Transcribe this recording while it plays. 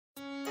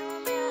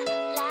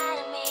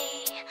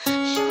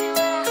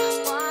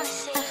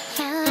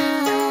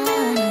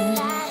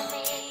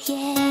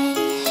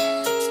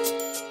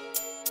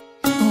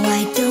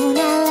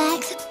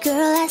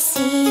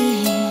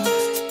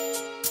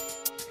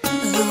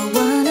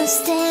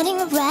standing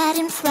right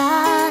in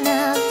front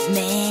of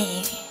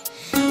me.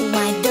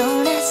 Why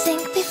don't I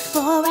think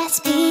before I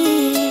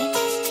speak?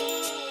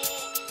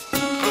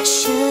 I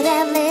should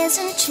have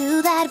listened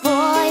to that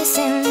voice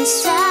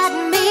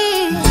inside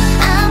me.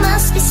 I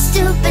must be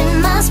stupid,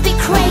 must be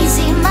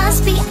crazy,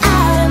 must be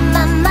out of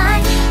my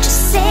mind to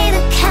say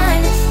the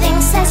kind of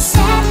things I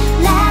said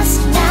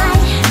last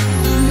night.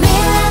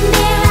 Mirror,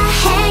 mirror,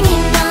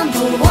 hanging on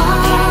the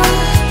wall,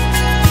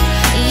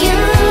 you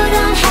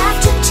don't have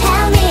to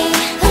tell me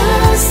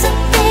who's the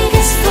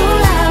biggest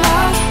fool of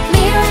all.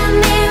 Mirror,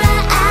 mirror,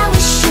 I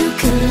wish you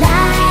could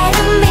lie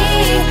to me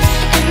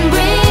and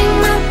bring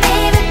my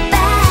baby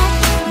back,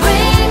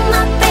 bring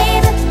my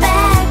baby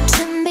back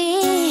to me.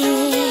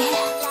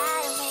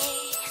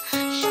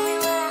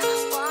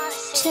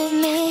 To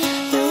me.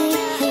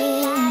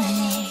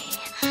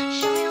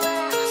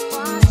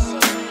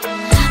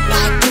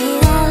 Why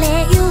did I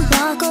let you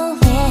walk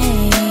away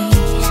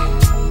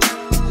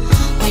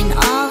when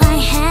all I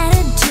had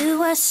to do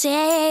was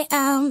say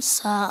I'm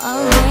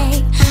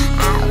sorry?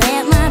 I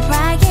let my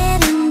pride get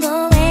in the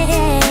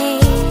way,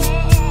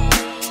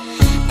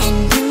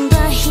 and in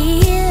the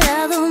heat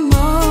of the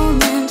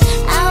moment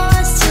I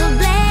was to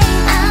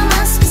blame. I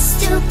must be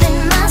stupid,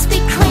 must be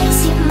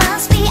crazy,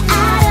 must be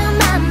out of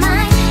my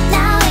mind.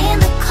 Now in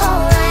the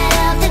cold light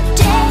of the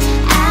day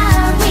I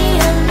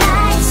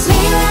realize.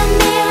 Mirror,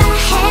 mirror,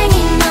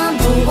 hanging on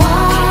the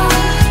wall,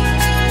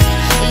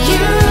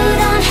 you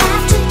don't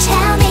have to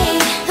tell me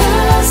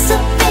who's the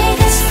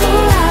biggest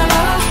fool of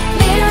all.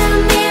 Mirror,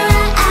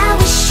 mirror, I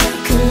wish you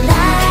could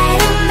lie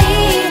to me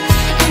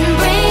and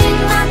bring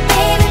my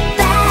baby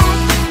back,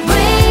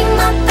 bring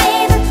my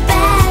baby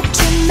back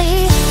to me.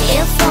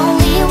 If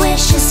only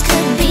wishes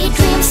could be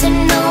dreams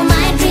and all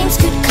my dreams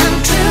could come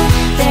true,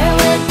 there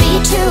would be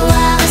two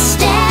of us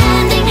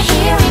standing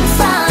here in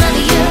front of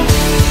you.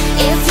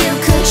 If you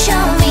could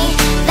show me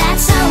that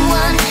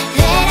someone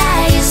that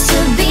I used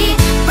to be,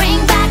 bring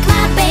back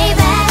my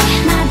baby,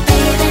 my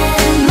baby,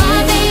 my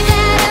baby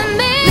to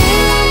me.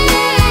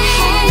 Mirror,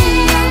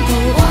 hanging on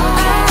the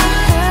wall,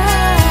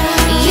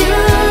 you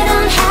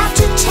don't have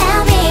to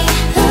tell me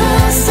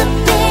who's the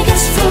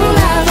biggest fool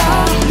of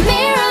all.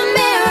 Mirror,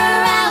 mirror,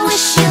 I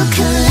wish you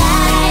could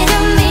lie to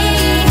me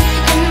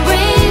and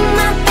bring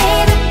my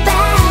baby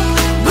back,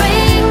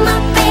 bring my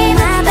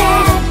baby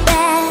back.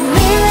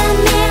 Mirror,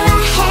 mirror,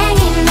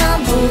 hanging on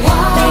the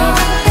wall,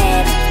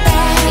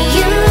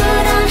 you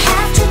don't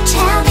have to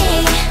tell me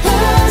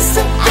who's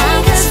the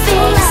biggest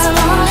fool of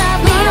all.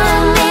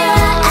 Mirror,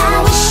 mirror, I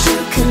wish you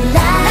could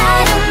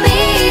lie to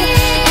me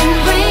and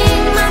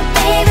bring my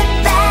baby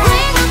back,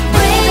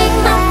 bring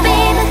my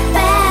baby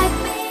back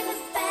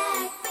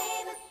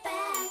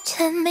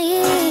to me.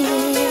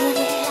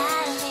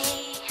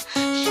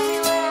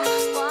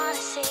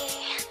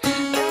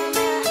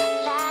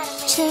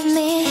 To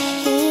me.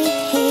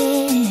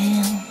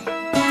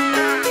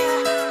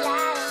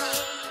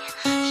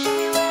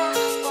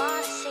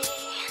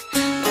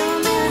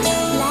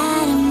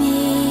 Lie to me.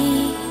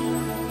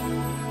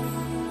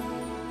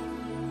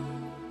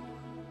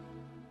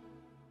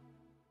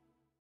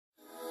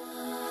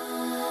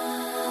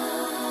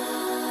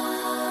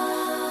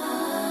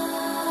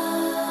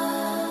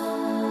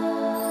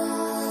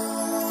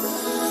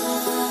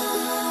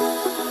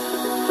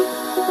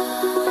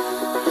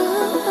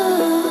 Ooh,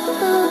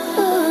 ooh,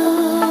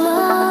 ooh.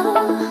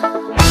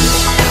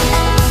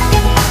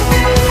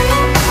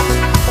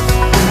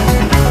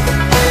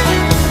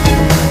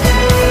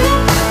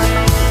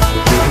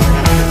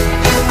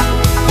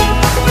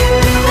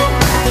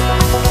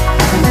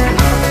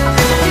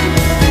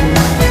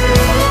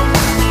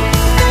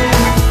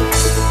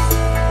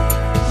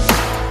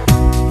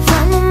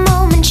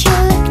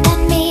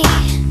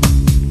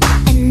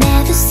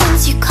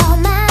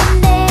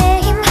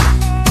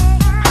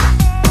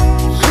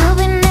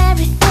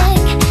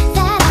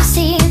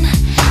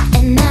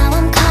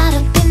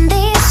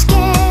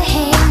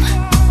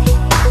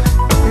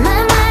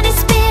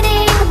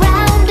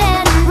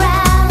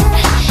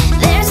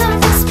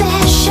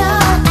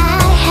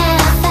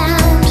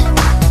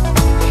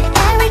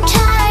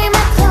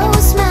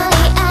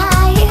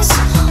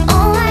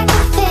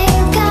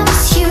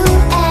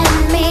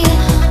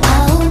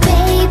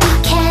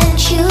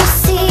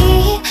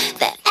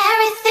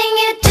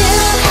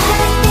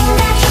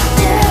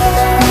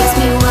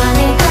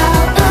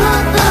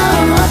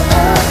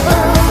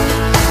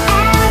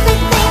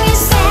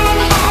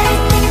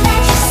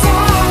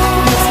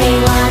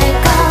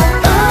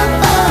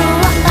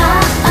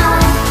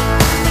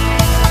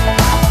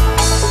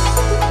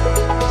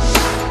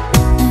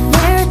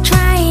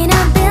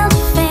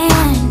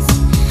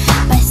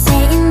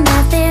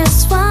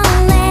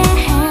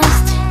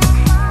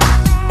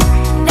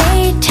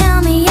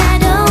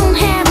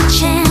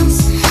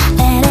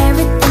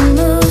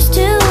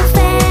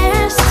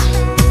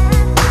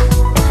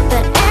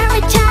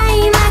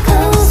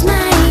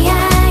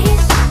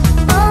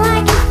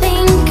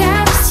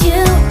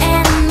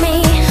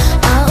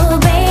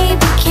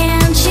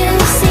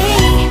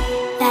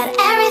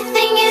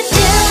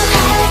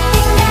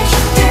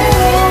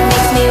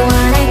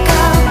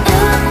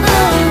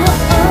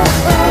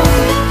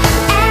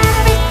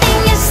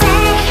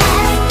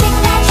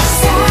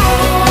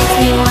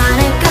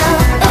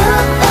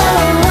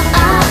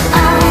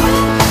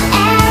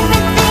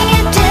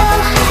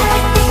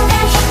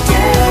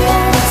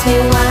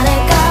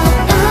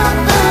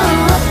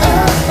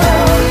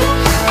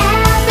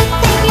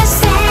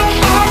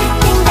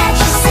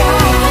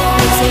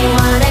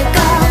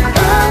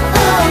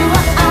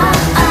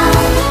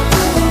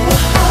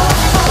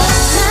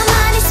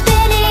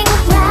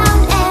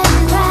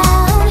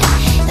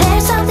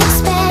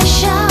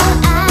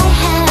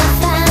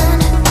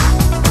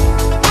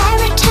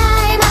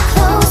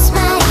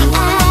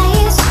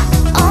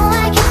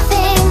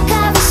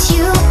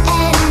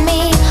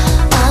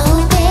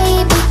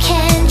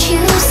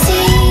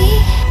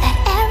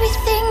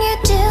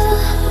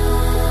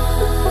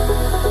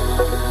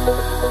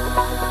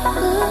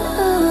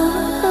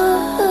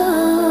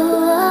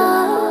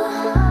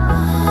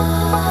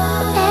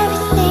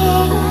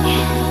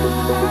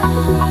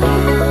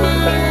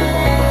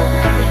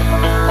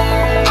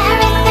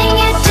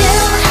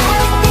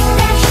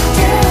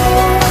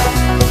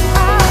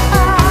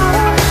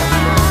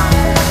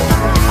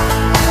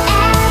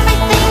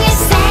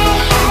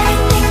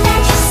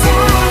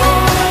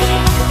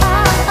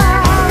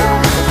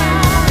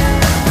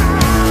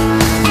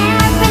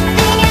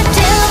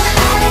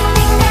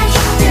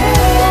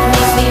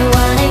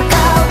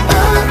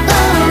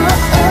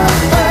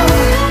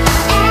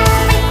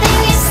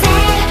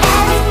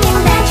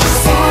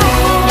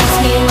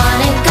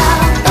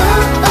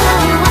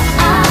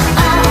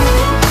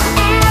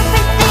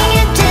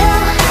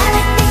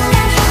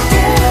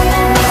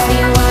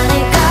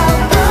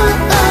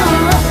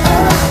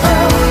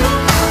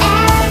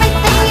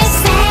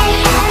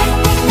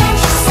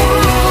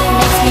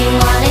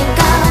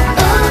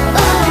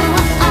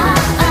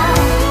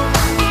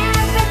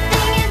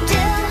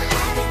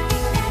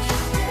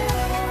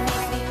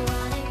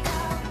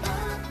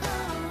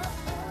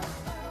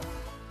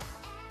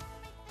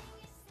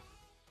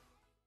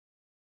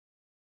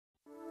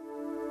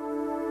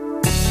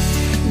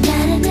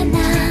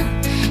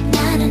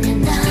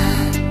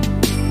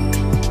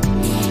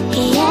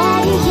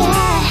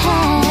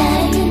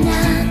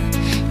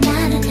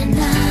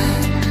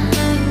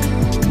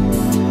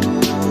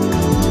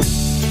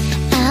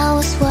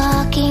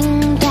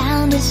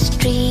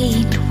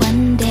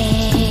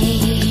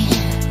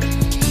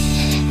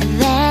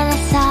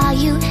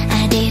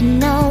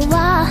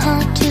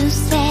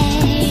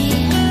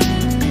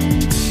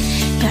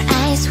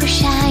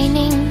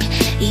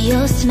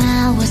 Your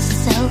smile was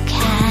so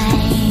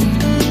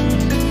kind.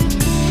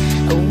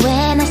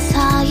 When I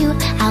saw you,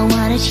 I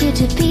wanted you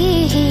to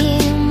be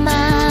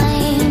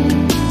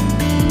mine.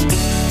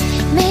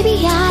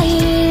 Maybe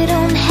I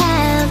don't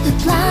have the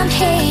blonde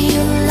hair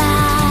you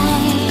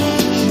like,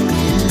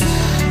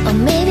 or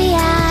maybe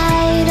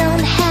I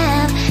don't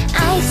have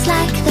eyes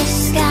like the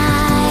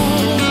sky.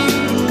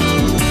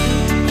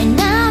 And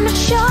I'm not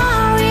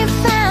sure you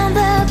found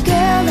the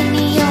girl in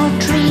your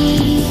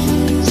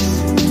dreams,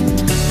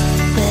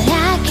 but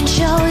I can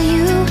show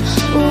you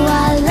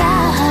what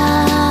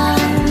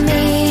love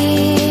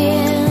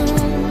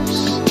means.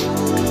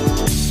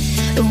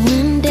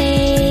 One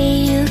day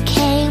you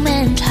came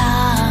and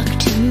talked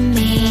to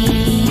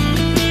me,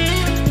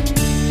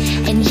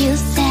 and you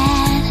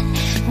said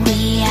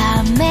we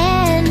are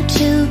meant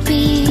to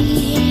be.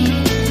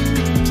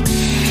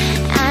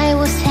 I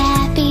was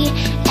happy,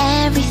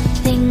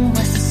 everything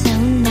was so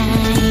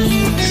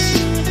nice,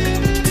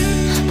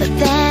 but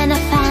then I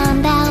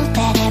found out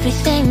that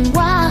everything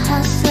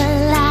was a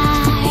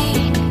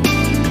lie.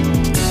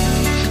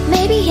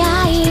 Maybe I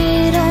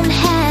don't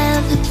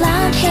have the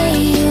blonde hair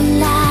you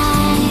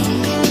like,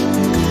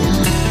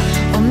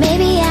 or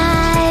maybe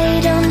I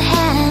don't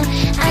have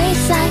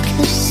eyes like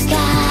the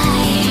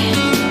sky.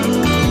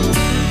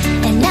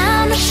 And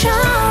I'm not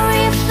sure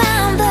you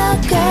found the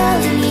girl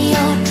in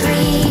your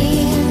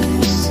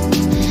dreams,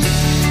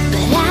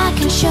 but I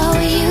can show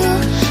you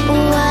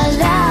what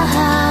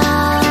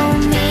love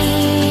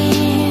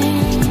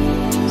means.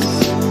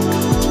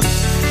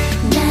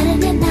 Na na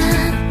na na,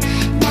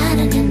 na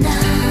na na na.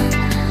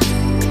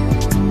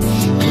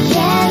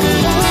 Yeah,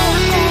 yeah,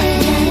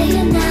 na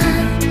na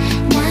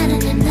na, na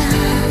na na.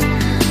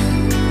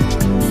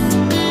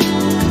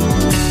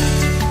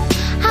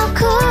 How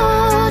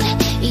could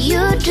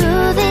you do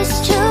this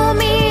to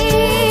me?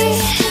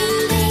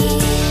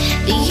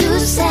 You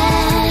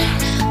said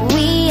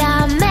we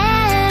are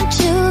meant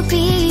to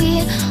be.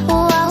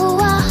 Whoa,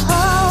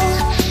 whoa.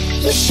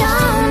 You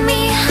showed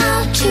me how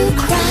to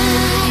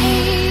cry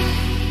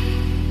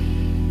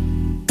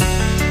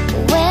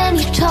when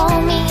you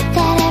told me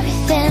that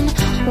everything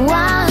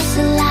was a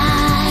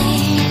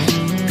lie.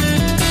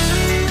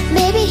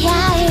 Maybe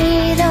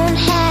I don't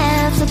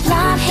have the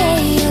blonde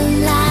hair you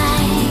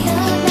like,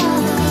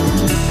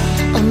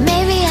 or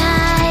maybe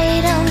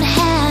I don't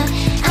have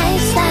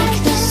eyes like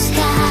the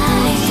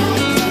sky.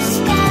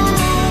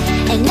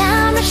 And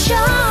I'm not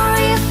sure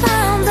you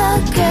found the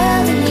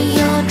girl in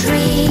your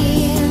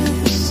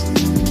dreams,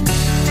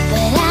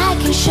 but I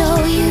can show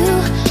you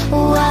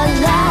what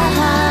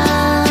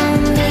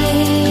love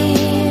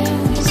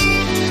means.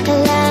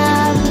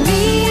 Love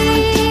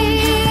means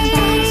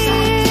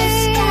like the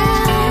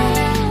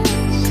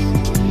skies.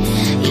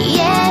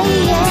 Yeah,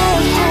 yeah,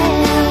 yeah.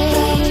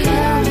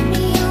 Girl in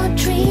your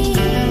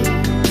dreams.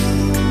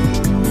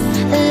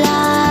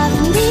 Love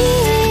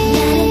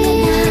means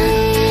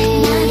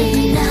na na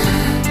na,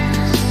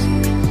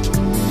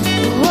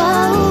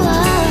 whoa,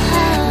 whoa,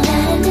 na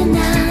na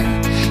na,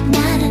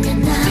 na na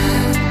na.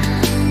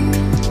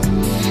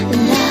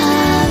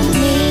 Love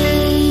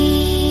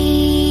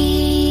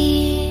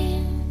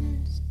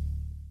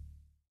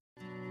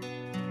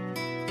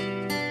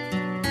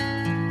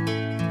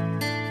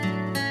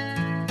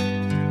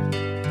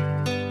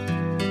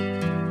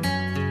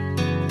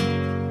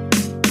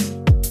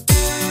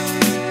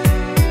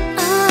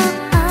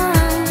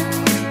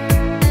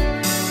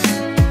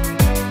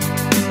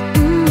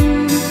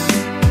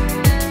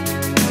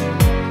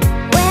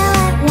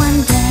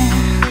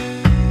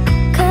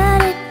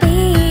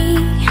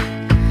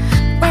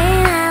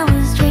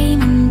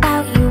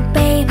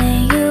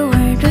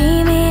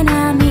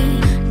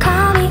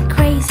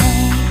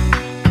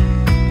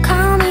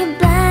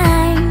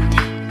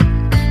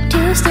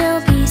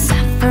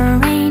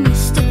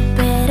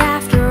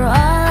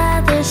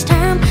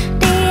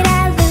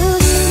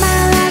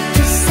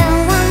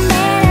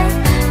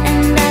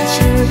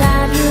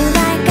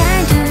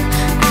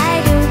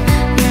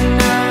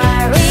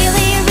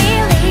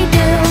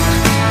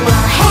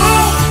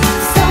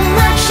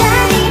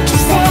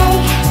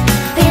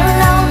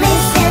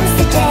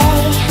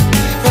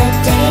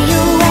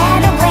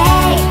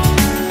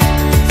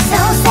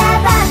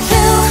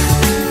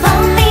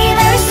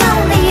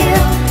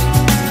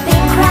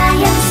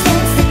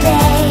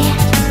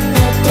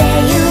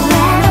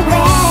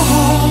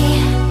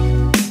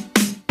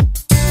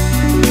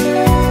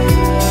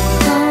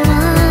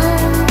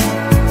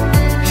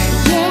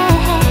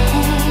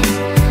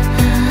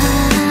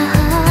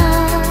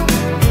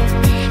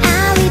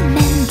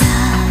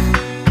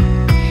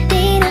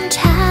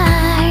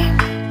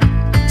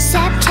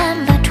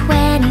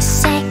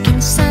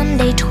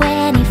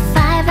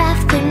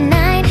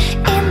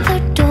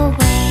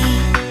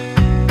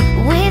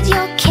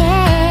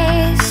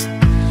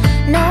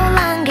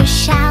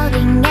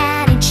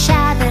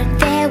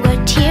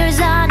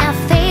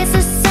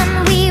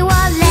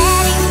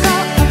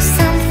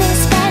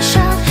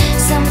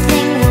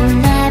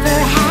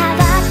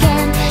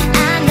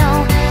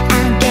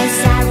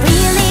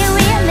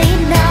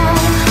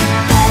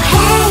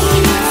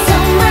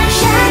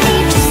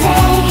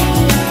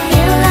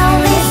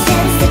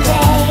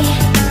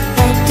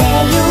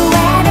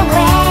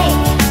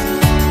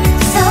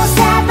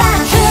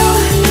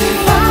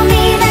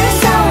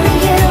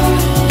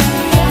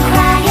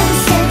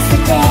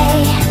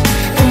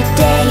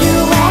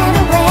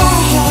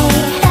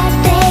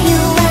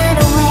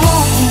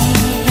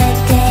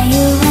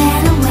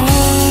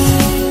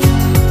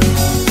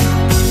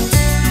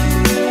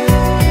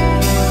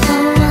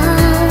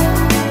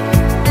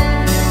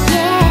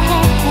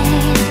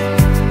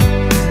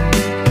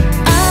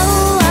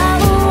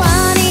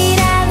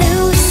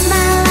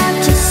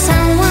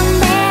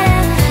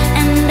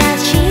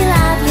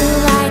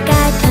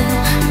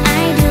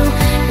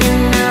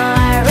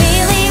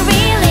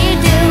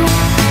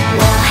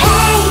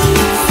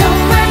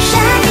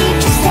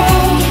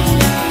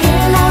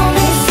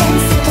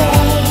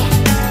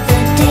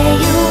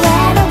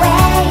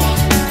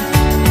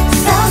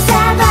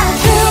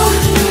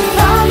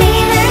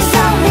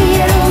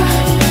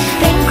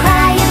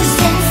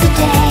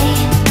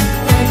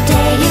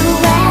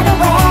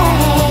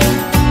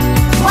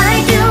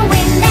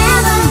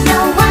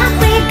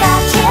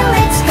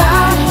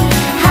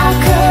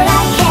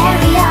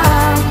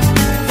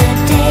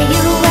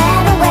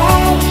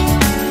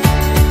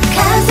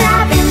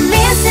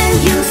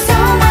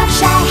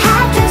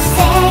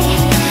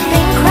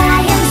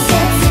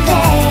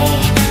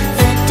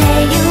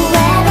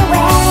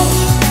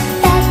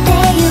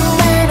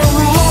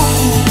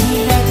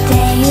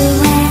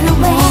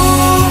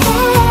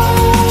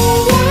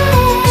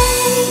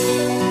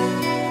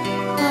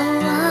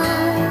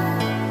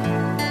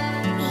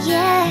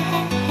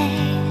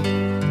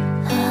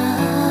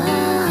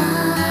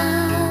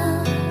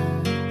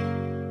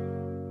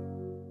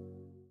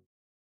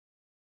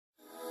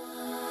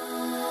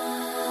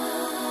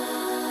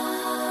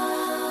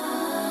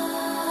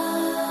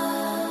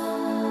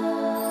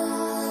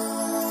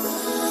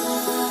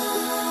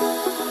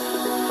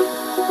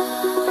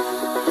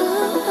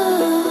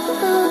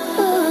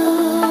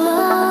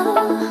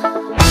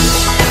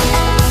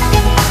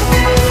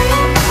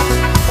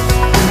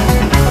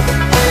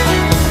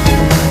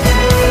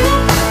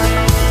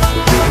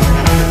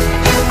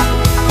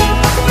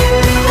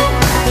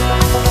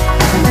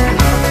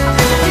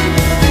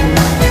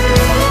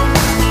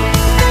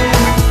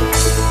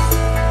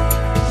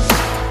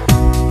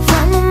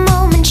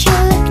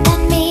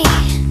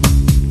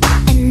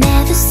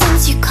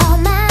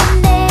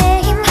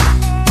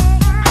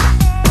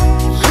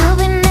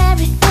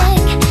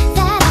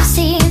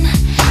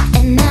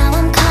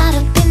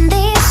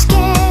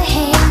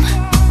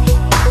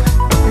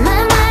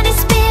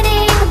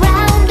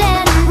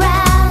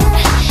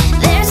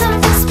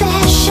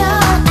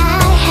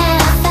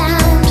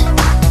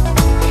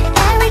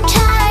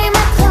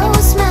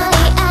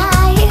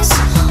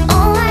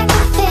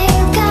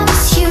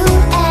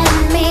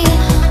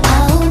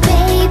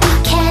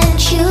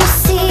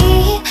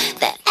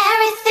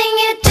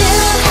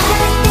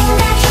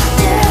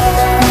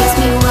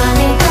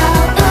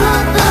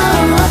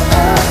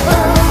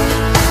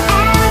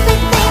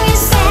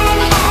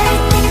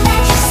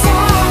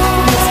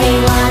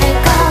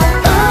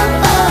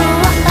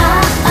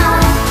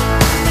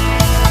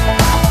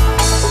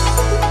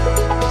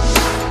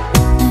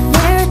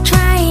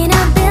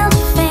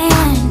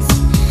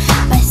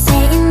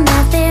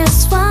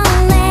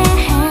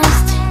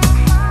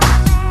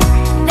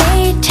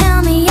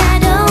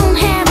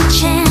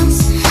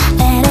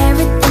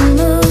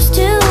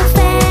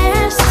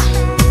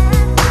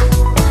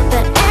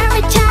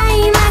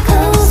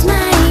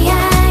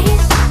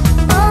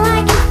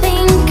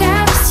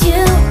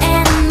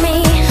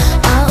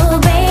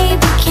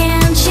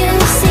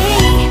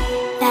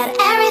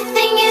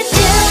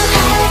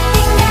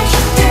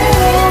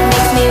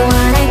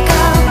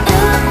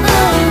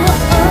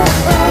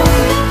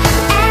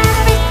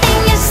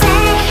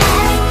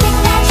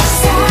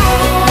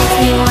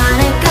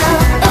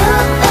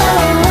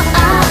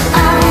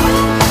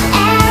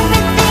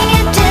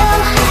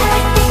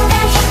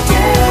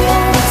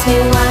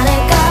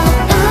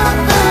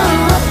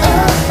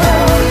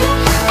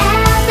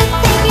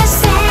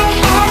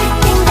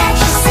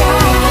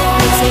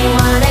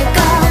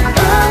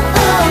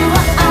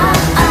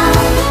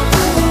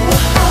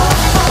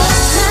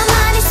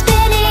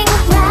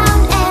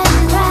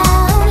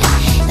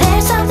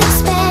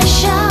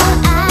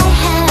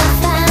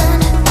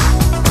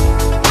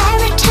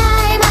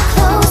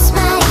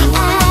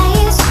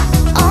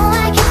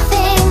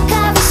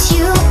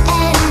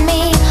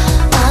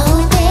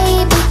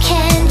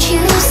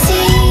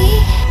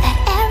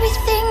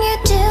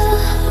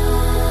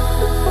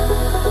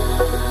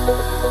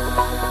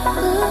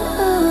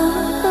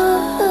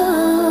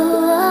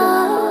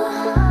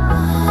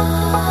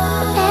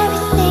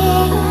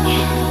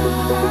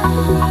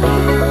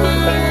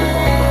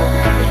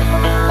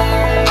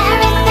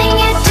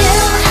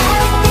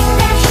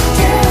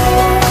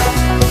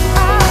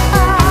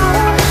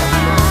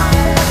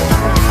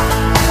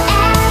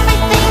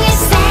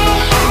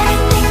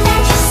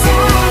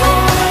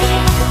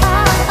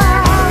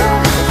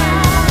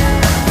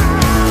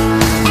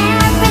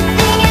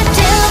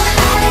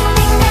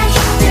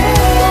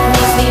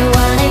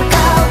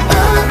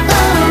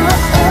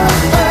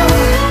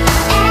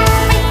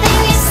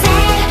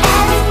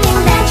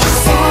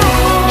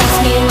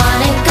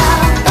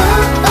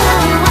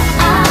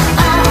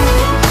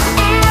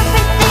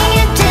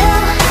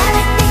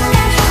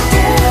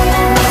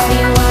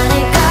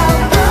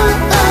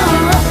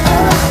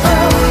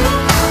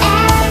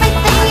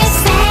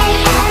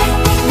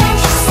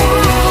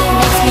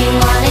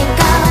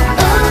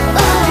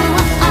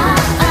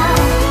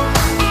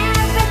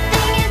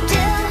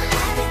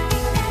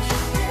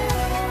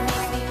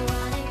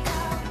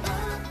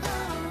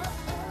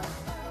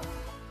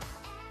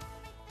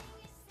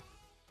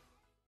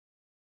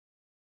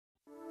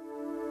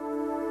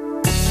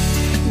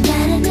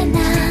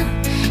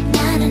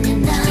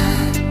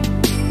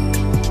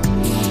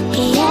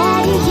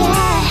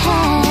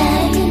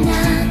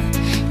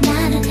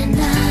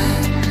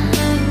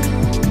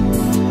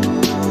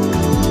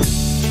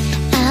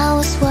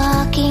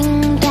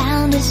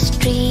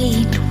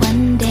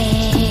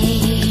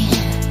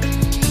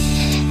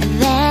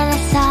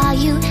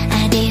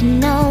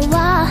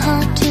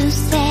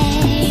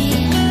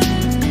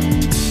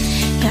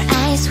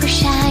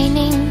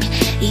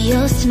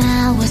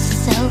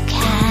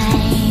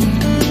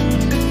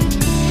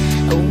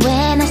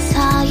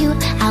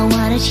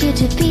wanted you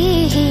to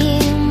be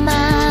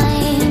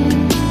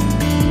mine.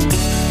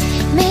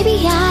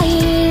 Maybe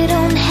I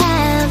don't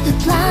have the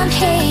blonde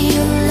hair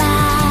you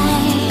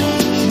like,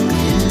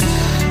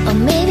 or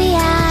maybe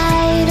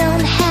I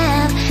don't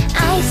have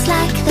eyes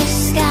like the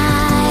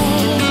sky.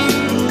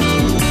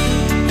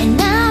 And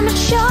I'm not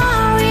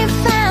sure you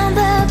found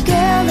the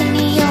girl in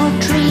your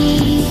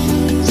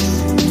dreams,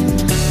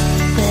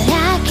 but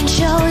I can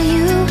show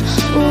you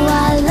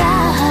what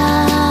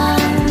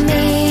love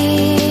means.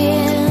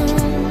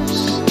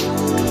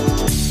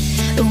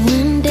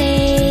 One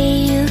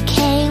day you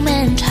came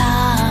and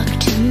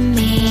talked to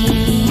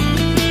me,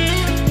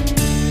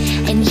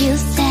 and you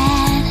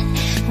said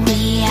we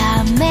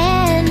are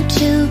meant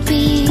to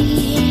be.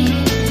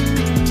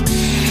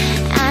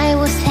 I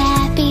was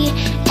happy,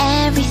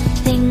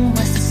 everything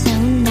was so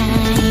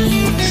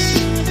nice,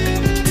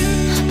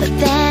 but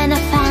then I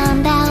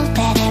found out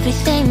that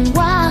everything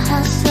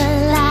was a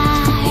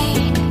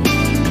lie.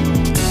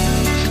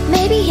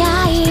 Maybe I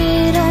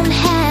don't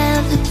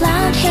have the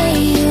blonde hair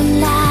you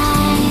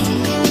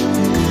like,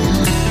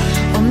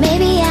 or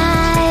maybe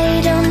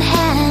I don't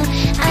have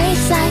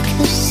eyes like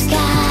the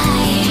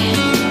sky.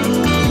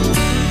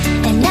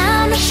 And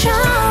I'm not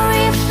sure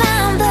you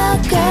found the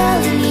girl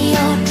in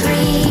your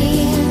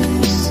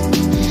dreams,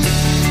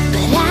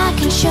 but I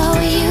can show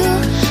you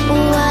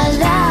what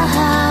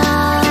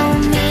love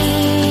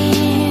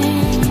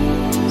means.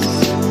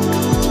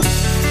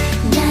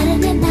 Na na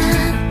na na,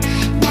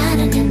 na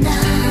na na na.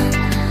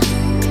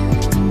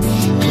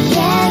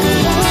 Yeah,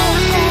 yeah,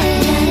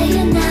 na na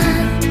na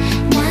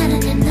na, na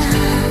na na.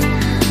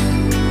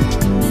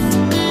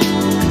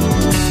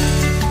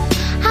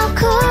 How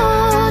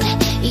could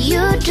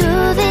you do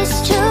this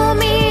to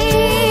me?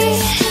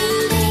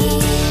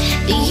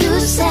 You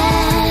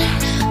said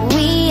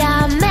we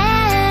are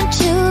meant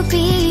to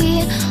be.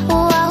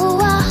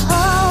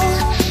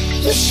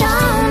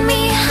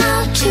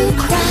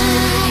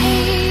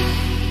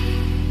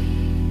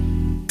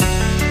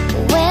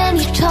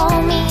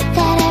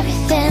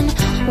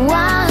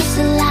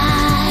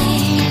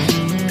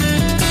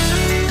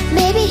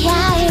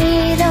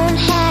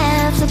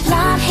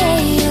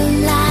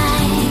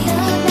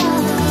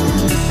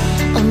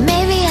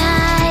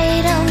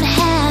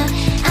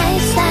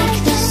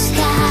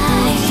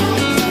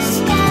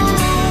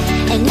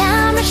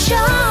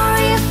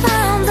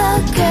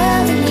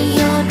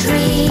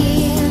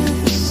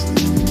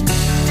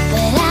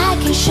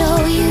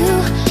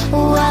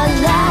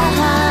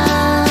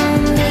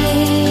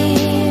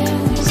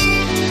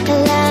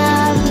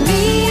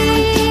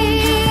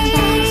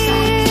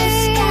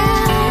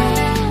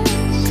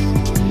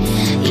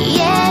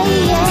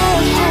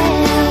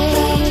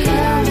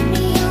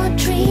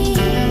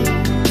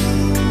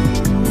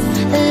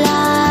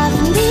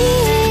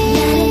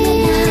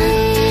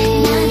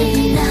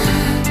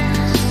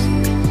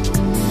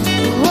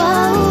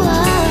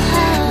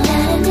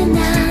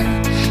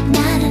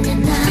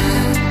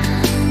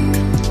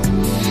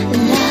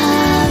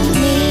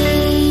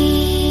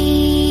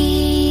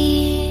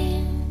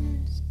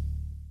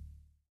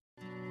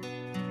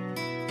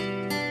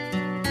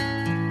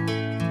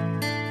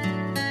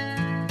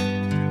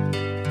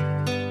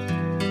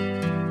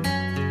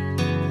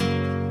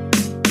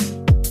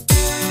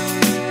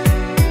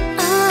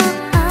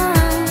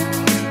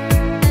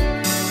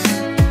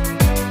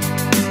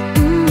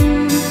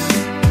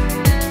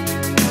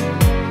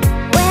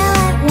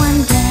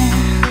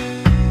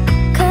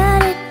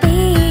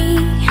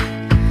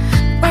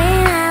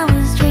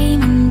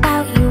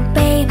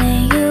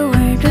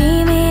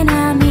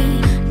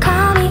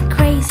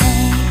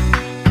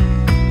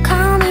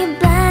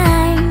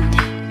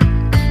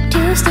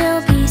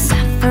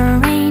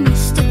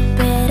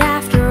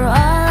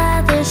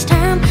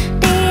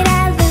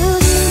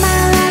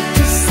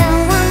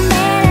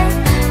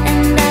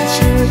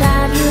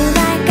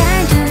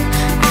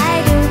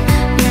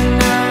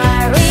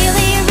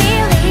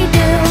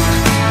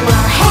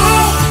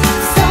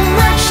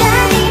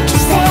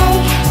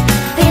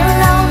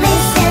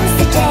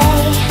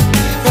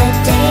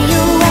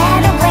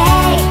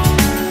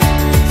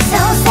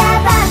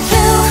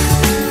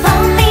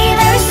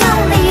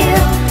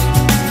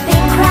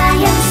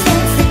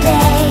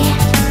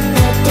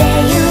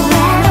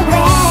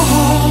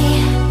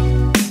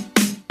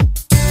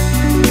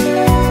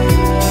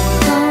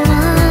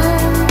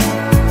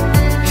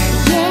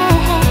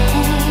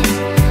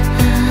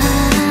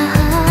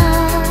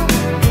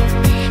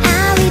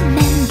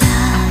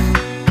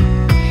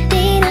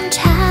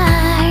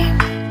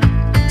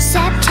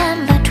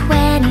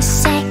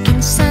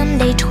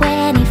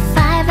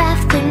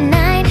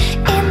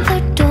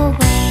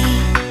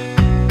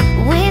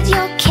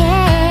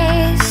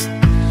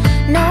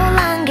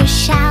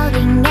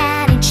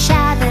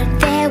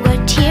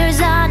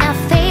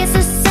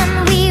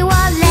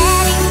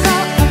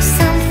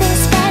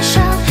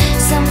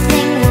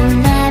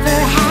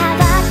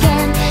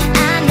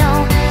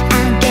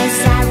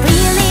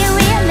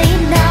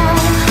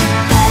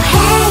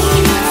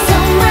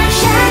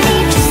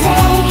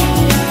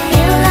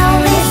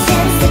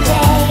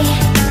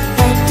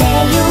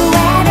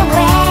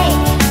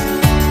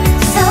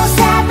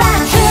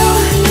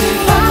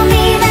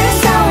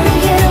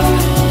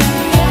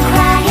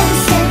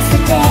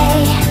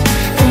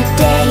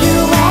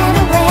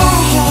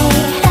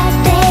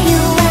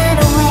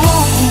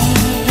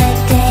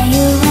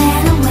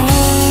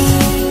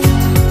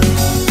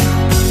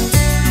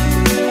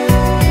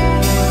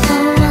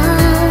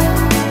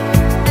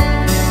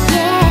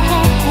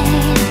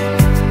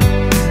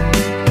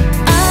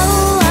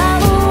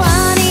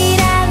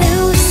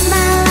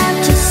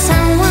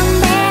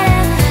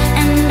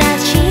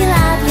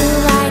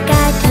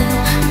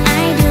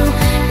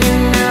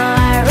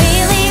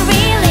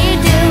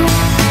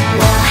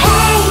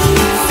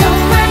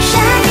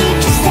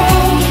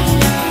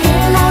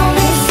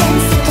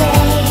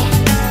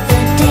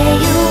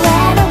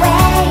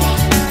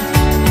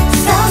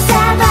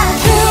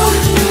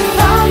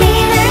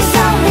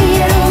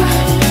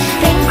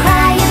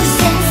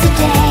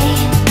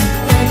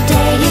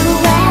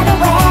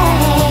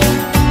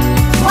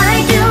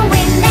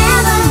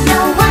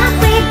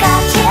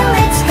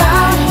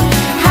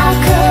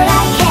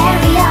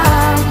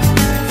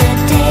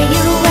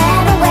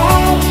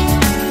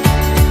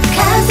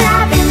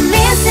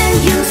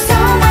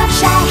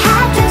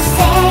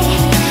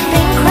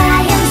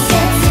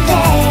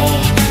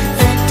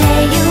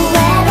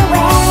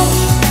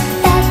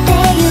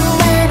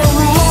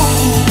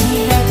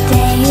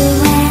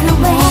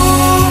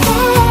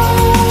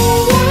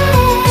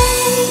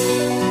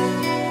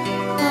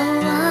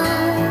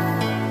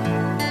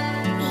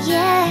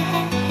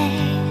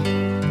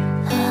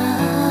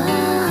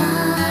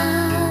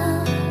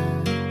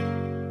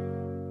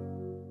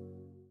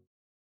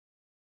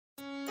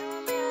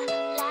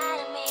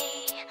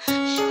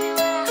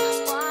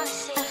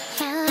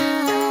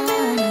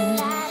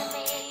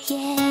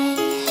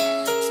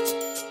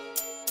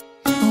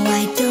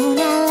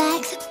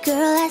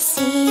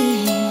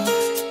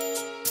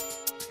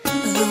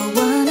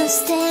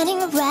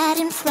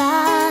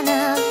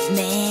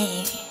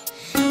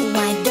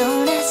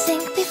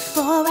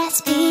 before I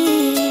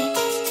speak.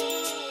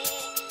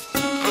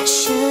 I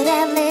should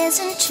have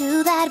listened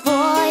to that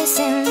voice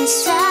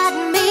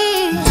inside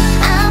me.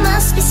 I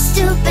must be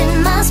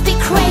stupid, must be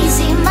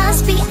crazy,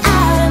 must be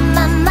out of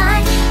my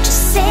mind to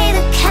say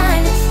the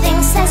kind of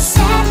things I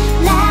said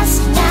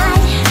last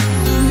night.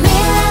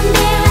 Mirror,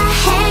 mirror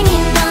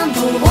hanging on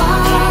the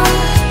wall,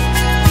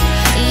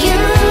 you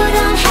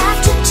don't have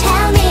to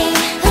tell me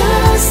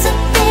who's the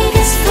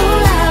biggest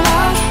fool of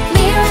all.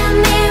 Mirror,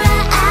 mirror,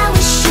 I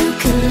wish you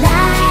could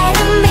lie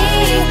to me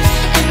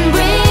and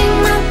bring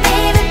my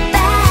baby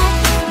back,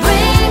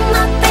 bring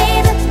my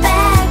baby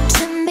back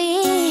to me.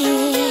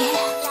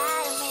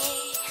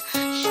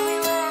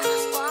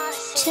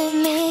 To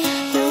me.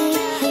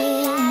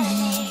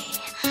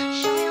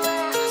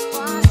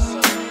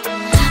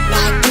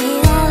 Why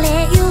did I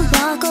let you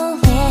walk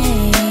away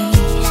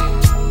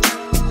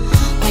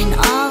when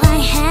all I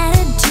had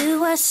to do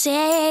was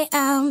say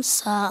I'm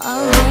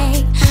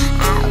sorry?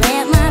 I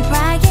let my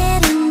pride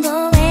get in the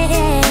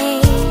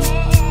way,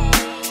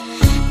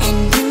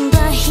 and in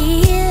the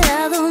heat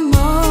of the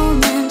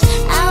moment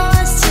I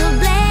was to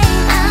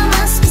blame. I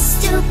must be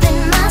stupid,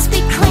 must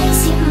be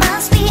crazy,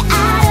 must be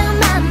out of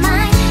my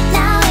mind.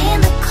 Now in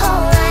the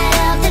cold light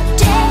of the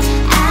day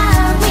I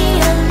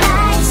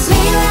realize.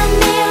 Mirror,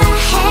 mirror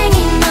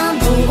hanging on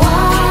the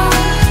wall,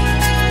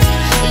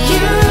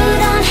 you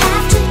don't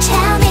have to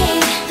tell me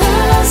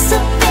who's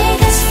the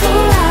biggest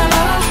fool of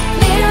all.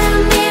 Mirror,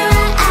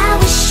 mirror,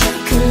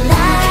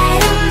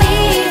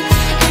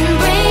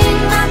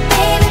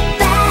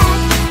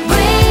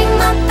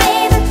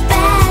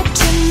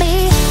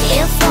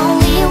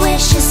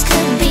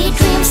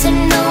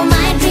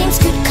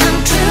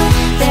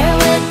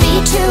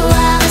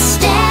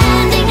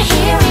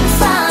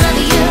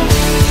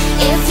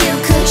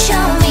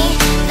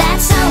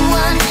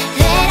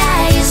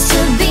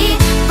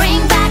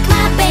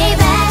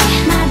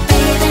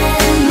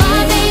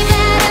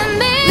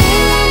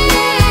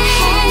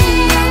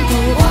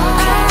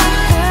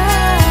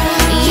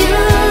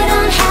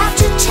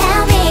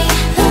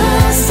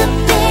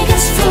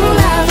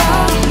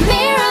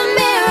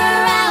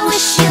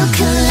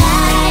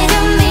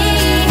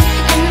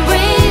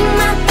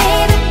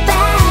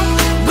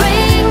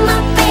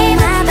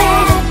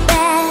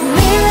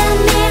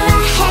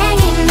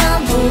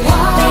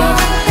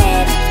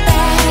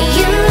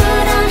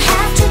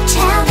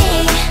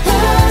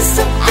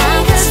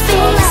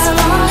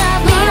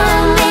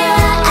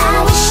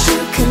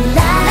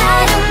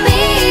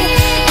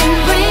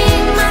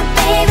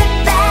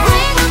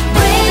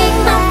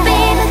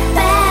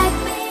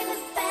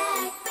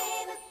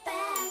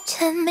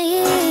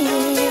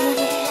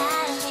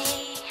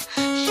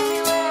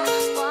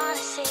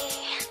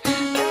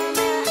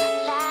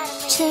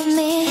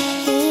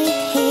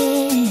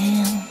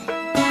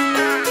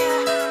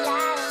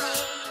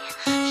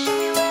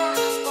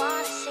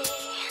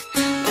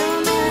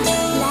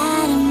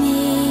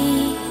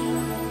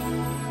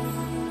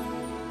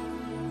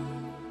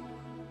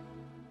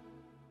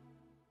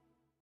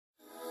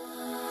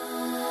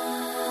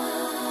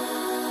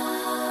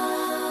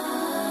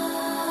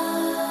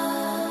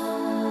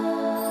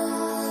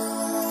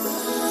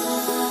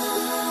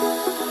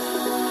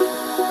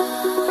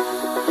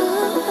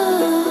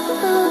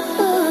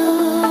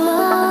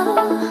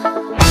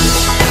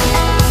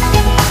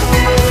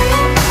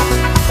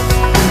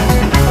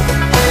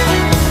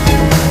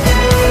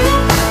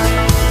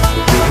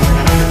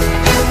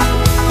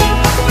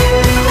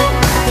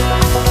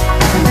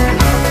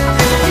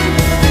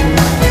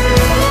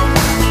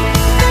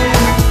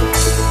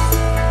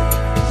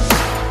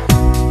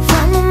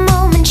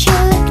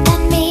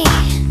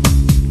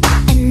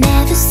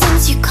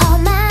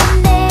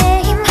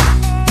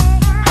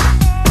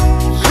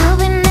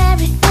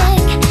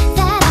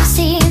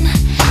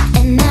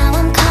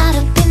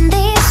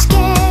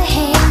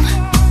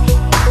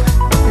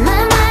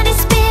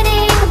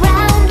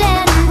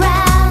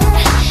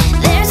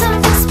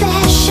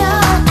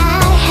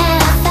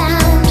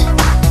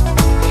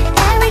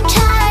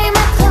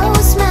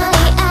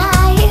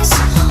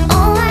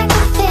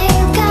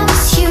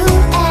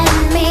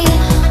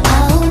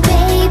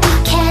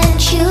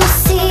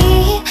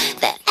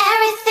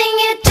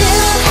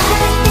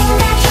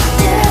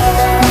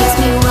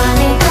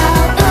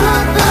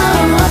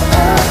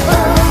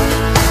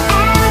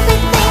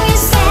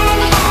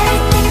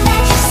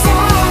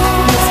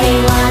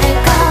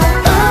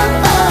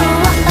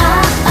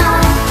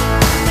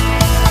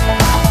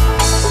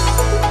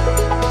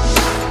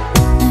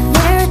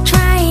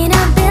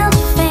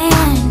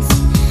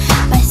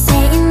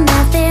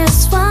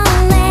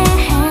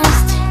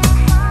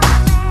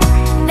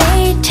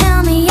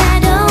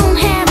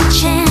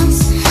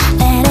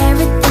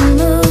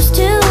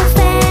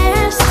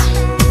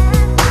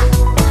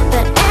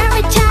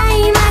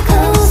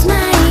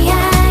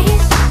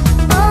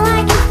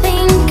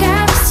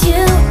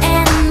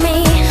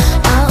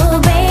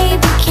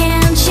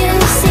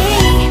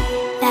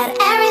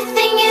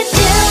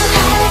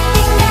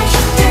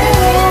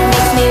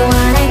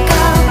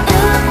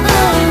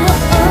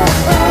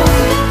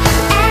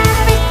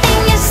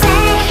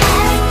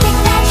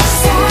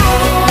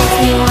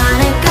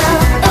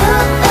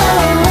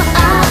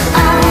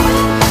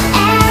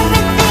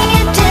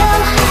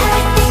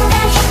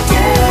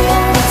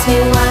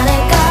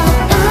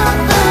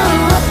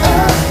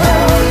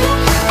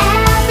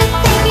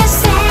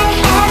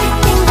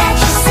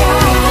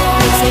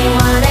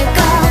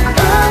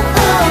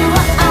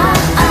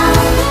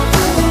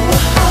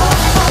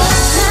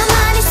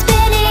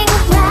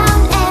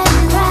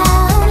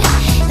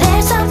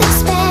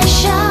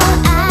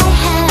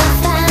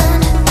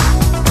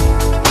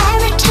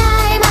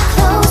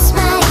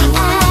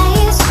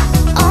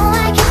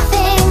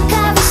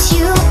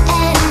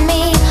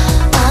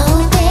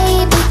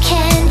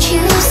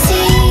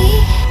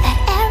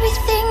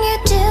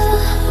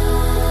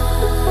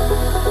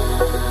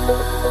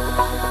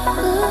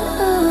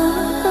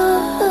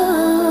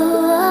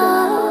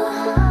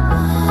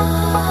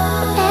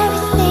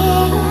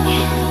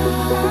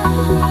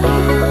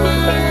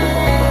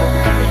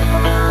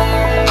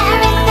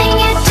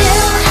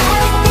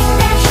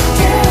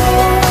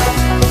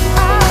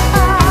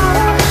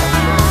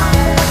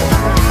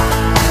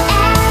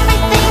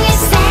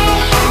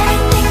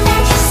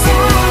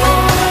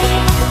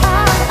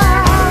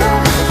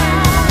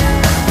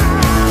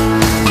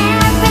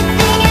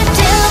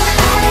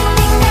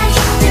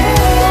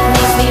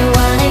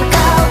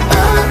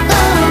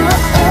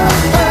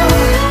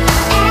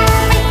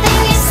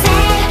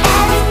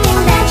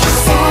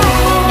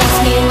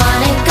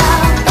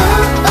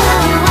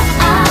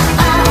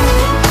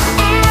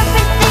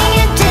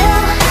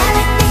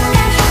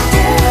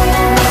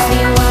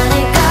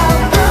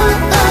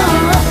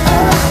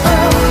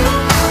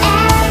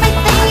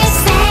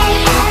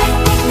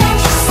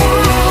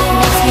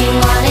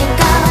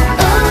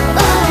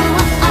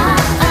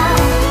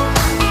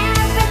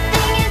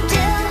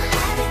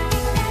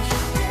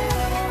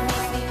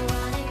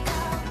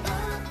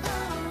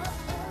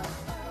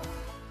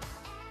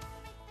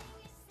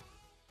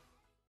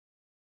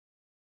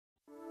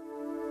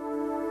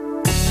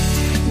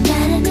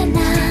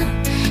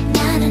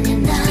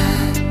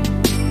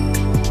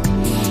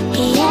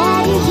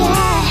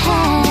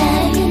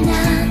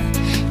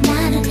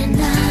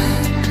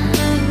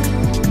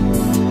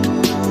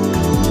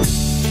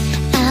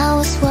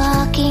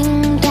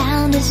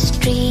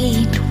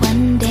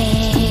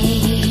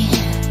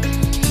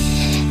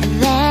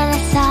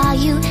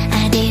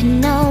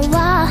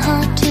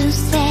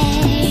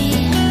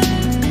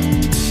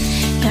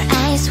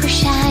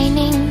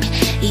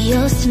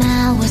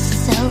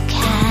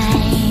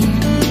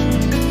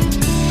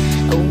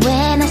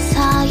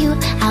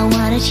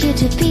 wanted you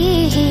to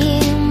be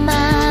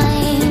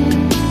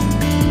mine.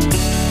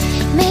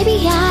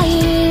 Maybe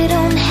I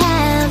don't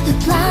have the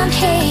blonde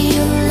hair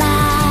you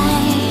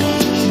like,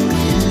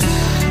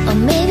 or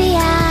maybe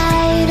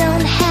I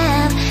don't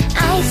have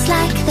eyes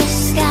like the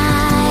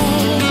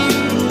sky.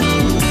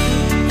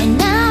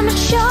 And I'm not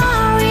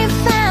sure you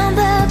found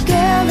the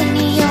girl in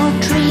your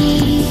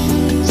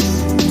dreams,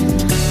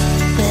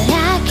 but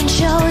I can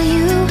show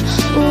you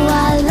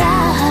what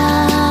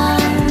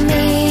love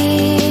means.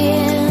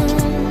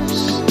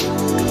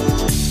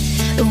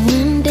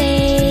 One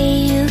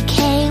day you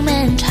came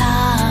and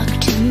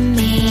talked to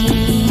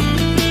me,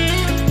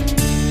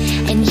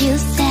 and you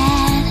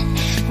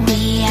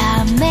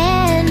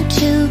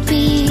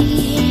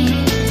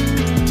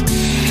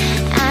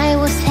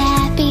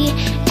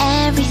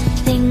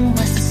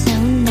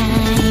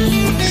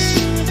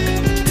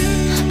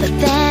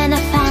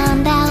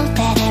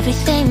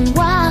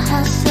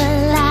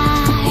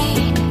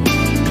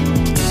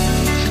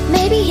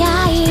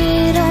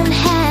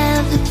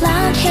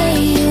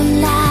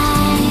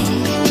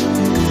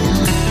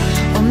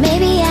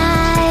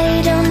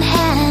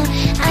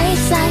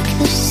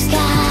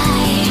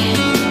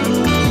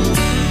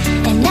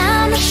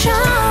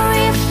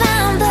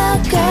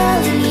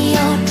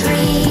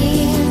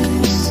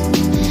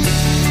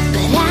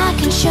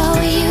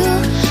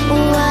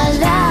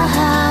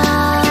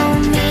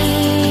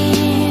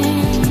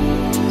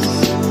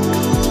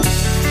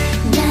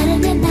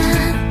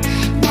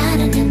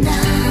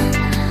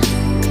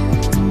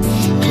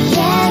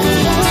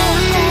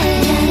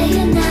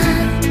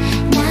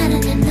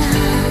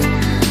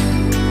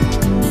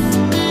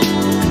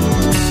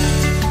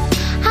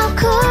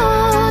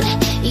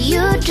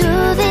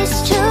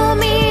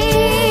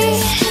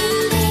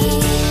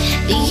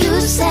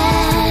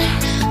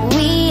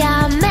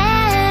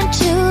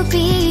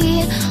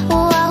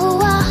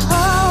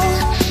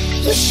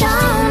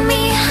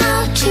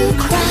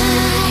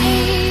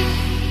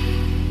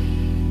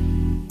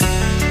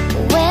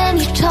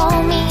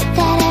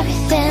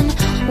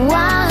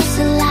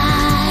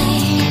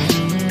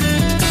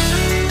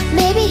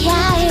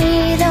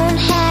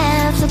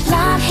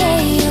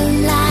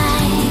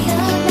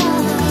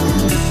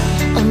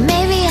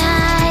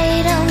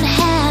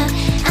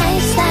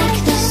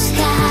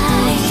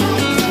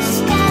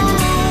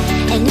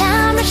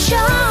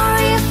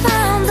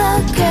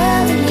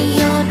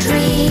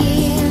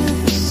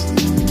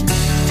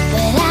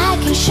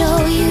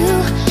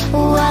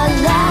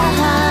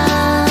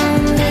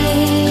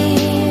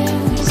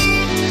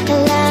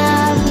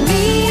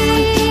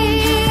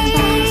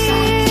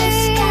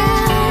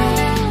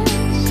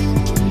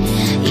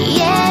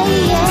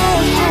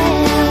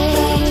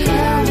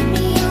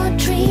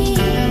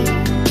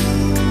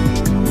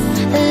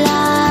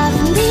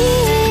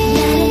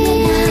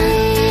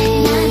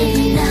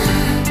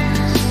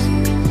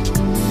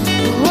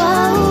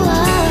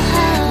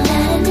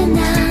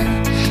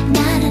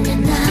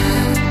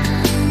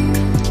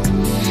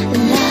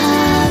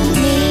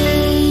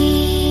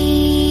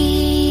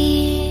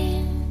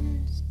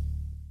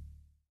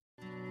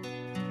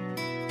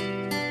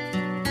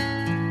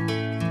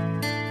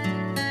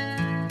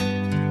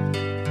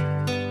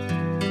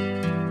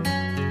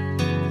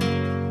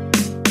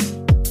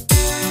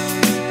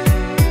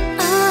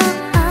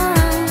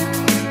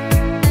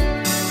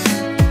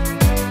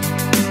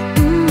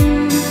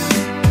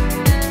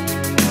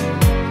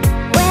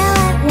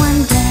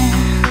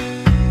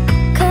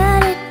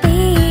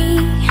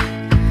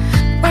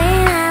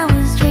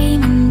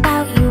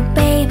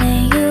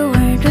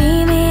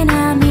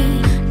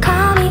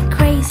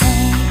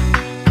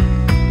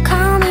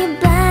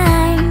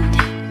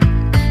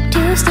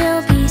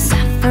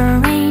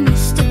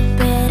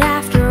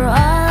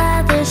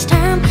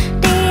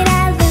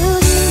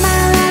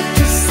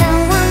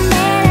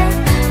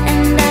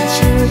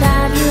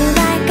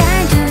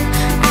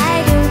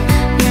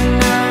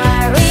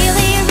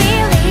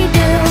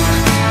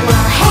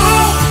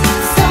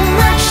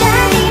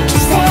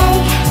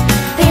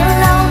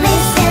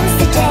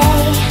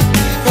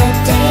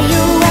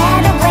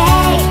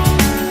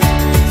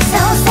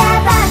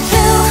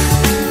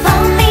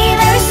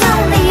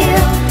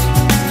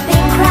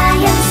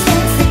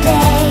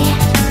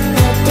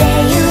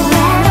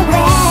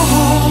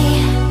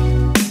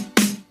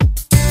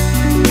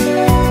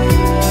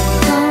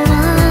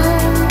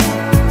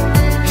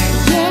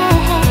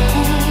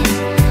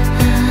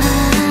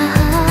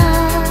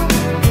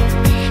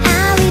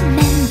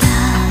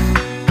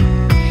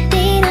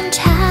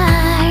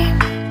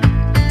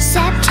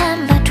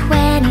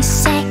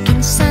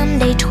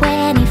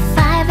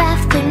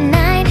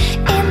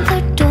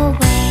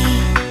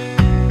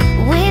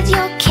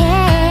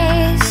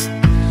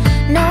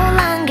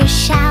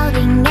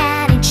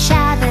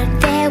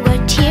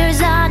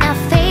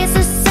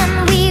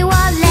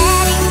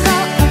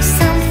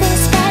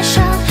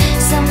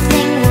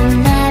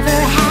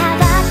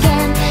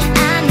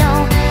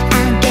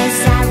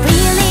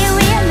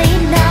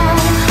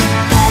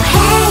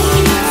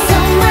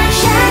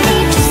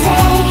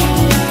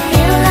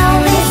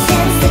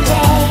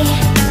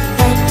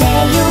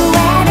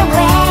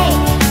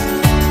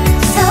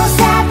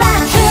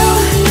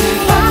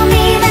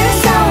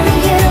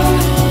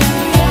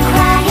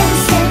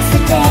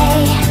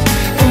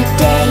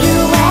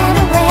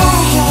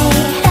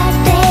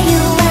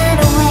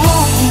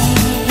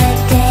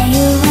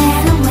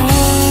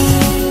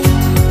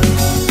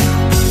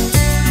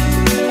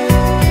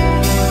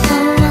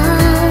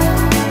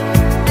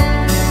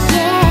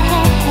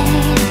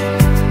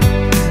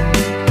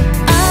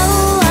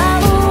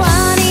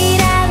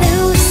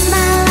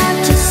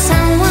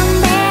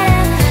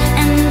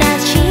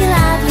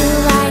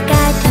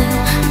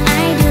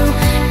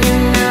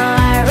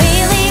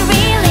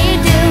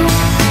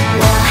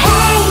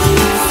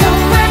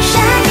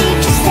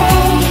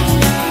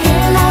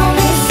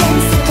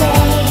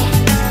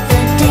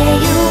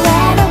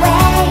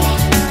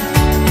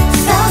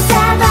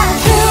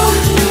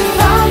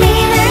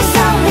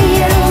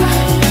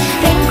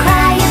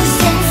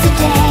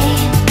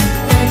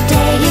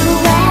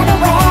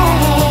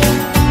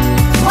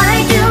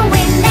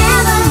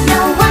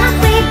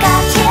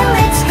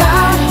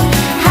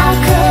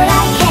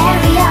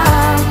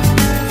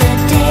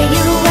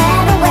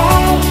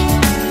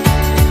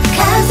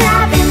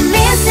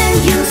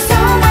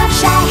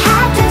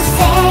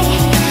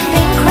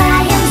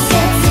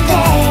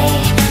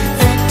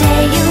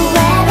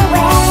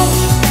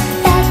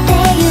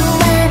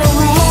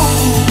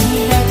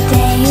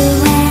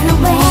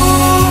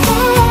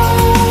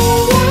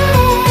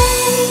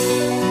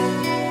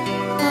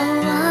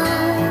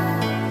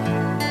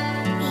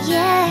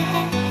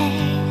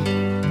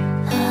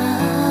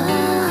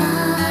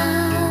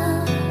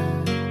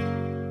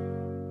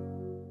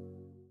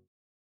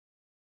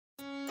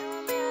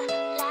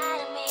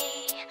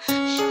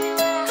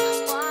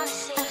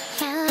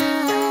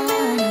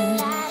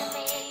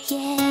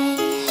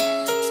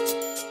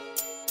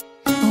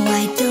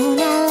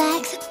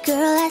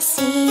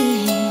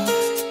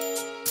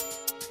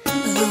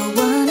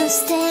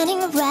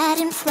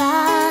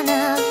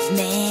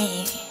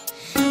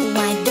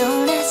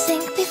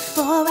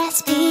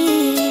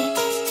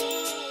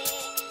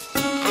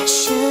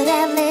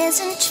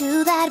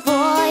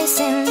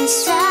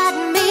inside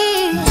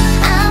me.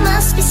 I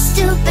must be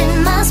stupid,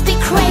 must be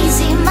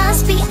crazy,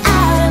 must be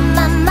out of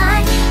my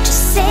mind to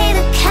say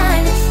the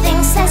kind of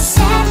things I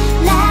said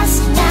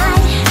last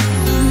night.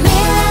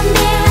 Mirror,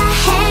 mirror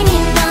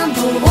hanging on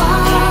the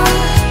wall,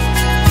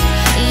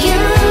 you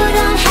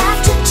don't have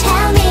to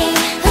tell me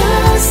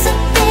who's the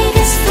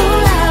biggest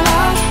fool of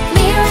all.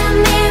 Mirror,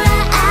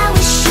 mirror, I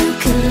wish you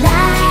could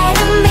lie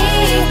to me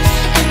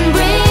and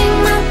bring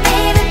my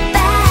baby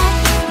back,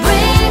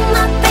 bring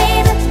my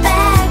baby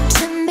back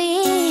to me,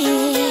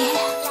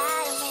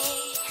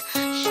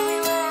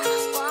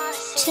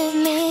 to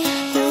me.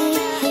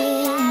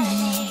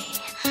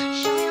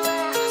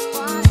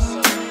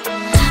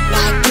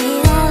 Why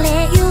did I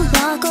let you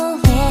walk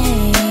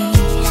away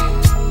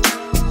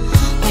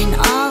when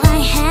all I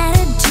had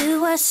to do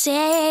was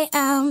say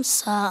I'm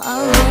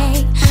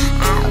sorry?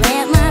 I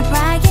let my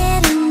pride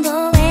get in the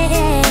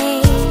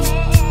way,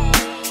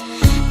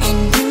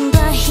 and in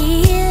the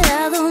heat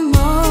of the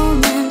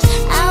moment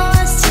I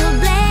was to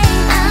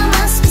blame. I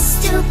must be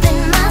stupid,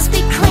 must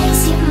be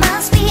crazy,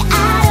 must be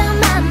out of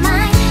my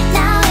mind.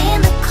 Now in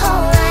the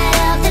cold light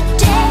of the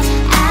day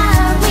I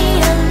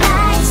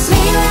realize.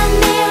 Mirror,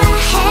 mirror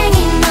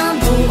hanging on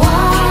the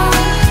wall,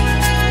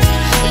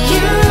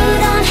 you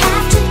don't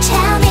have to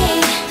tell me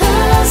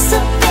who's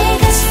the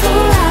biggest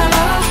fool of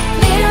all.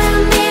 Mirror,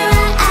 mirror,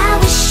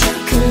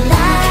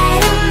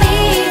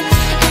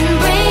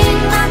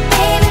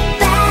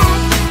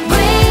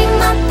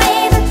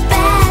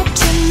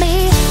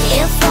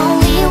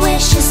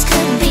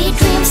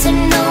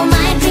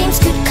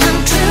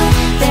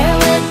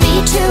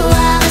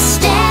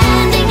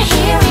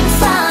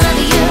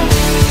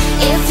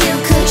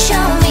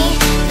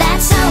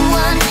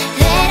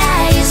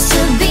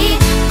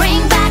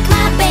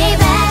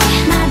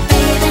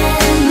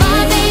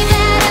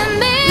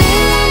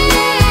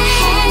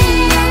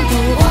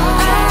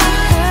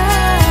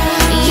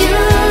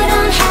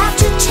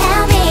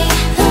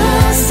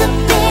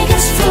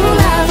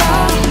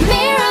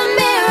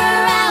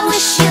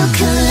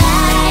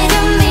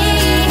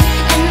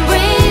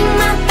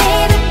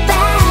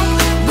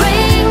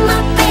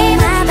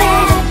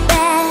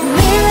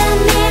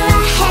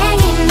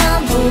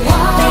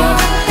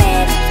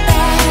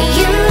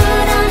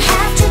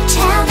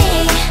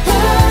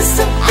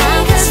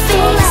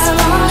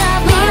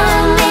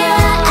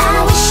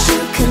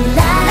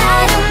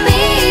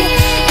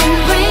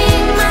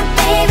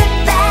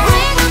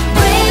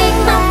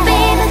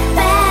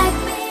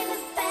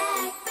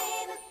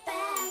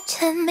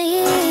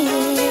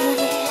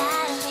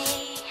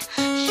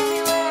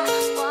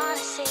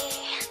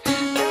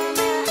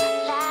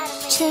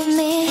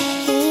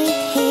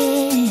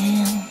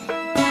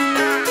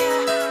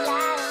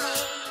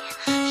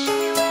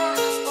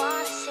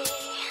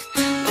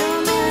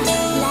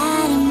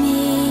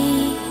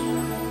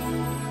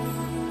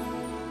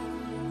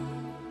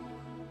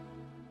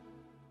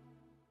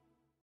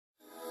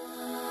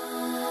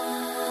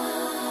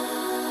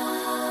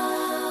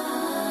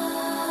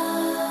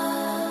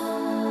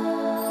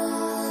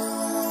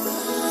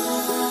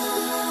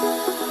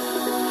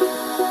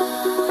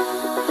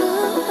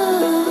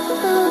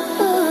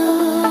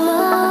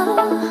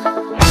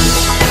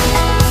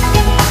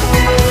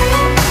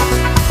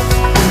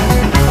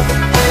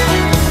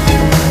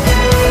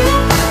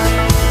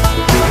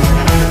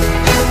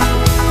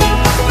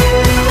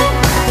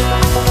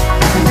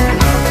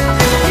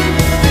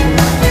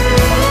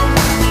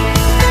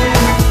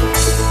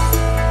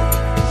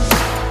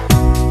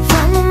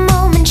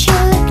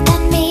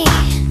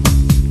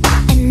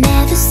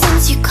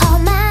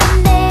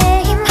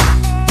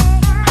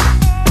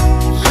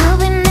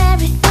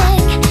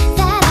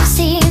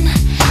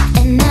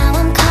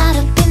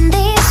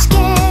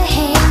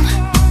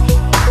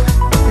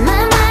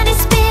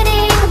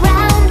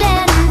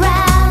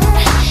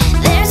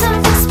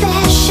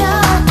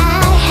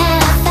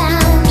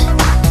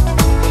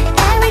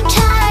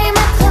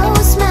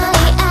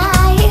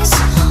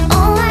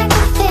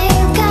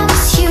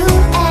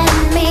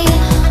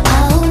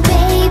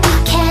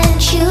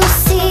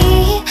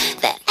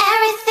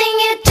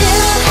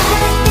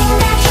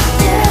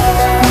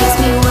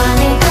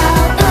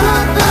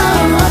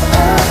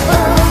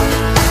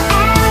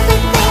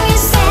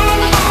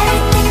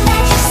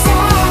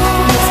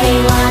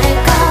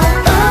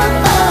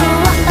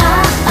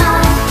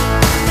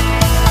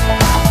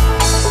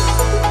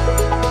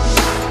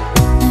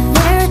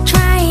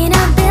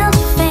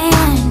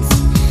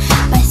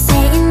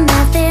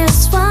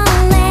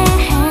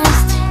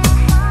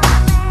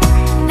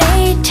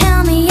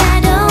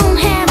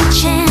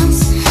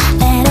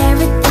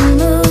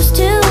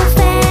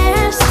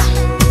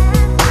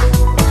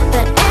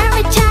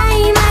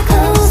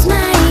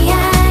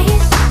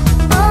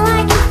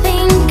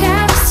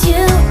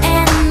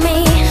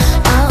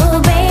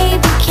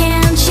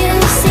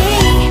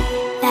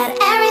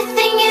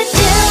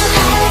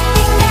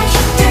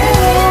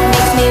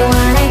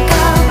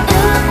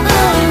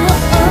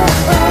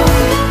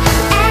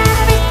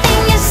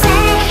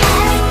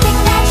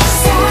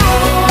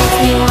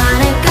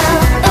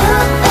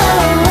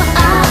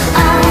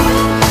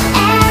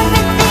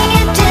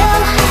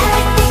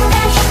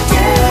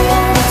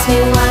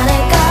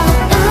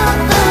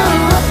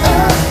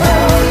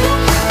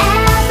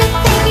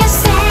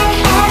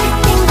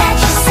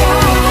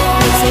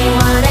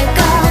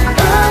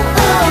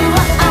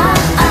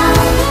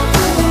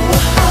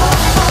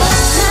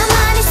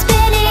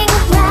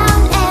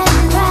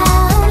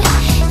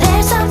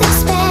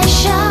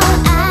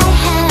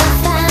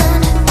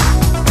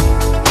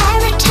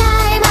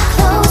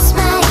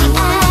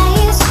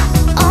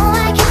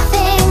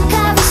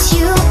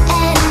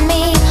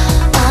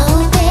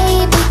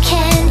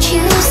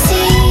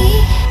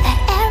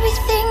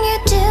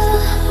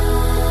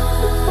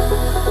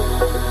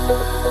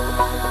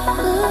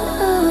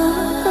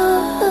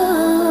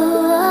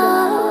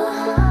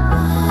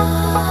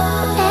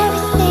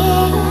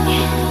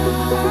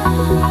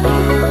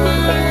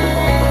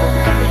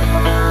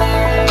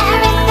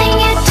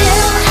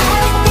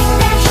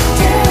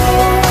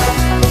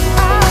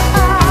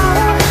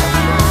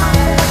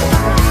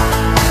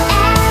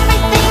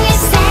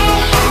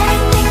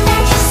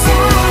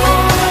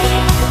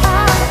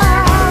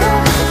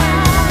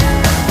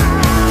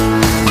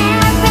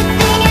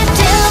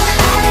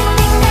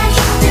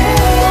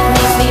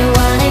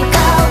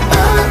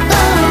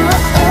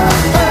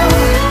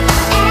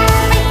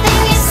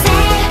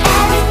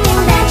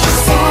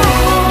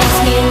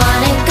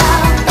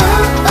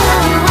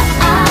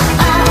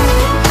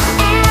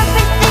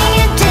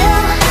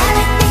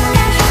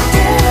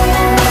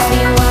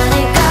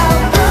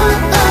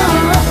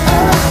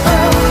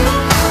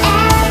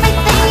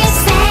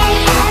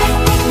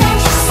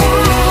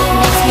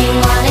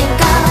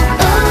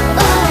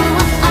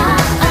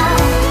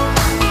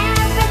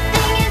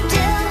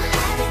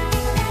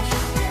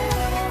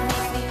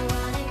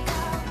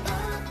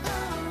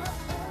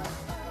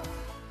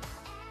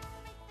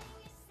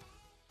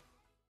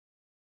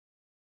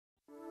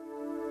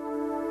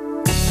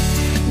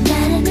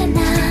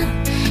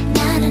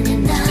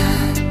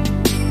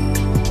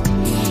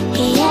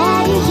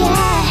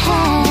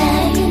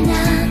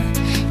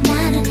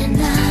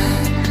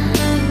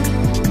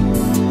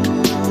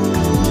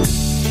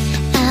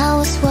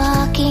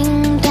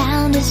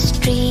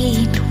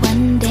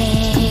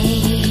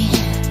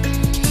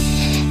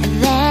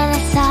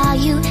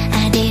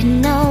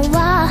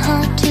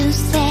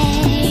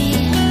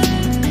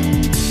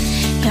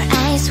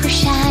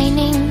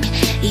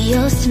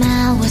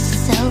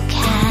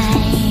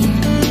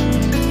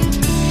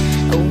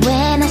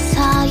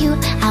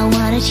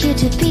 wanted you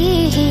to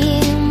be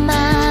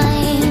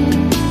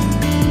mine.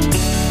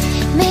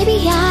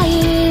 Maybe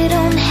I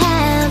don't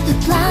have the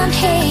blonde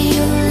hair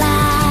you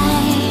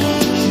like,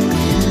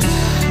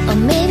 or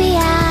maybe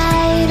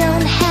I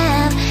don't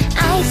have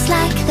eyes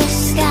like the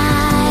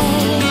sky.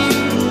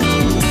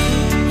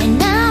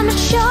 And I'm not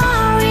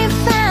sure you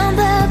found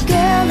the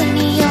girl in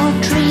your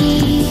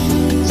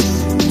dreams,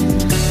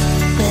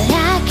 but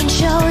I can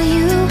show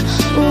you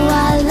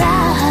what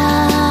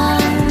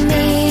love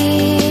means.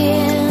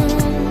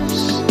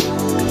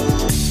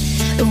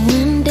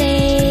 One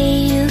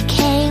day you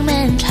came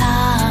and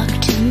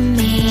talked to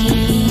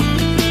me,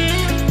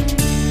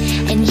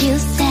 and you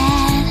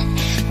said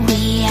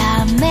we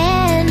are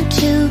meant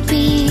to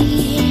be.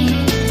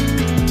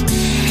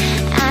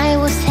 I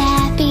was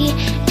happy,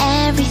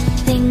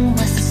 everything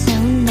was so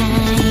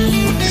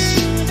nice,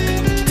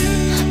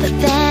 but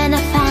then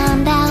I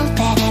found out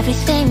that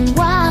everything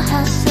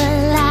was a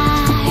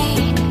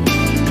lie.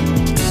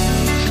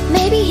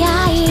 Maybe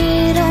I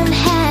don't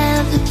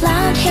have the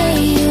blonde hair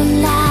you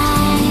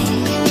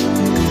like,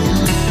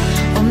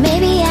 or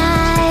maybe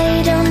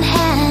I don't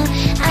have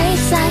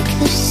eyes like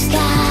the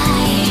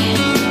sky.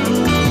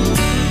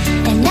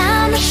 And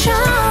I'm not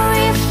sure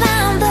you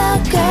found the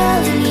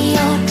girl in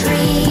your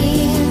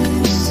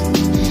dreams,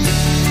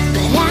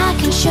 but I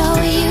can show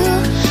you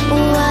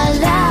what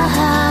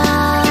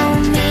love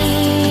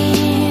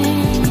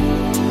means.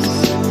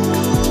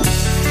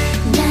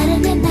 Na na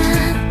na na,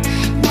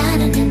 na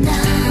na na na.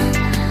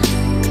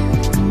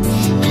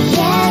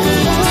 Yeah,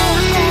 yeah,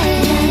 na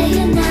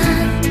na na,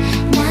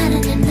 na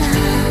na na.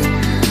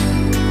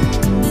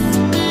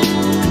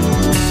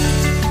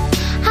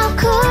 How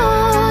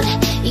could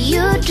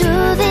you do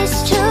this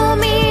to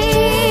me?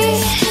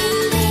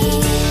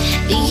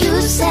 You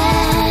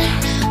said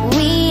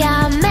we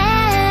are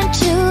meant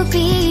to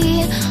be.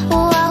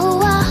 Whoa,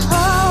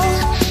 whoa,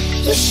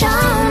 you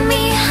showed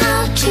me how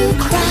to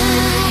cry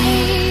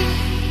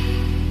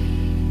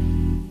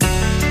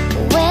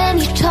when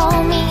you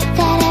told me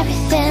that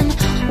everything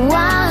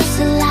was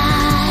a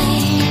lie.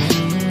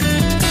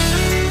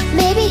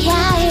 Maybe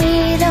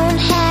I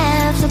don't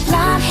have the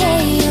blonde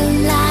hair you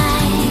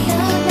like,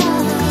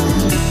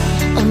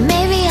 or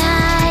maybe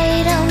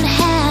I don't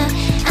have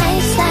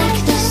eyes like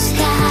the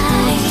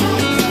sky.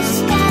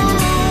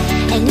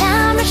 And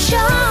I'm not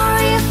sure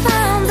you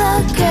found the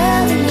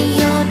girl in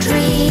your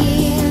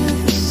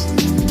dreams,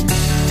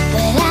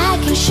 but I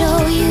can show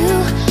you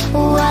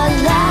what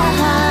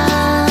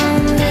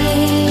love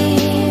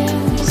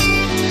means.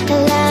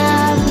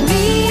 Love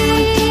means.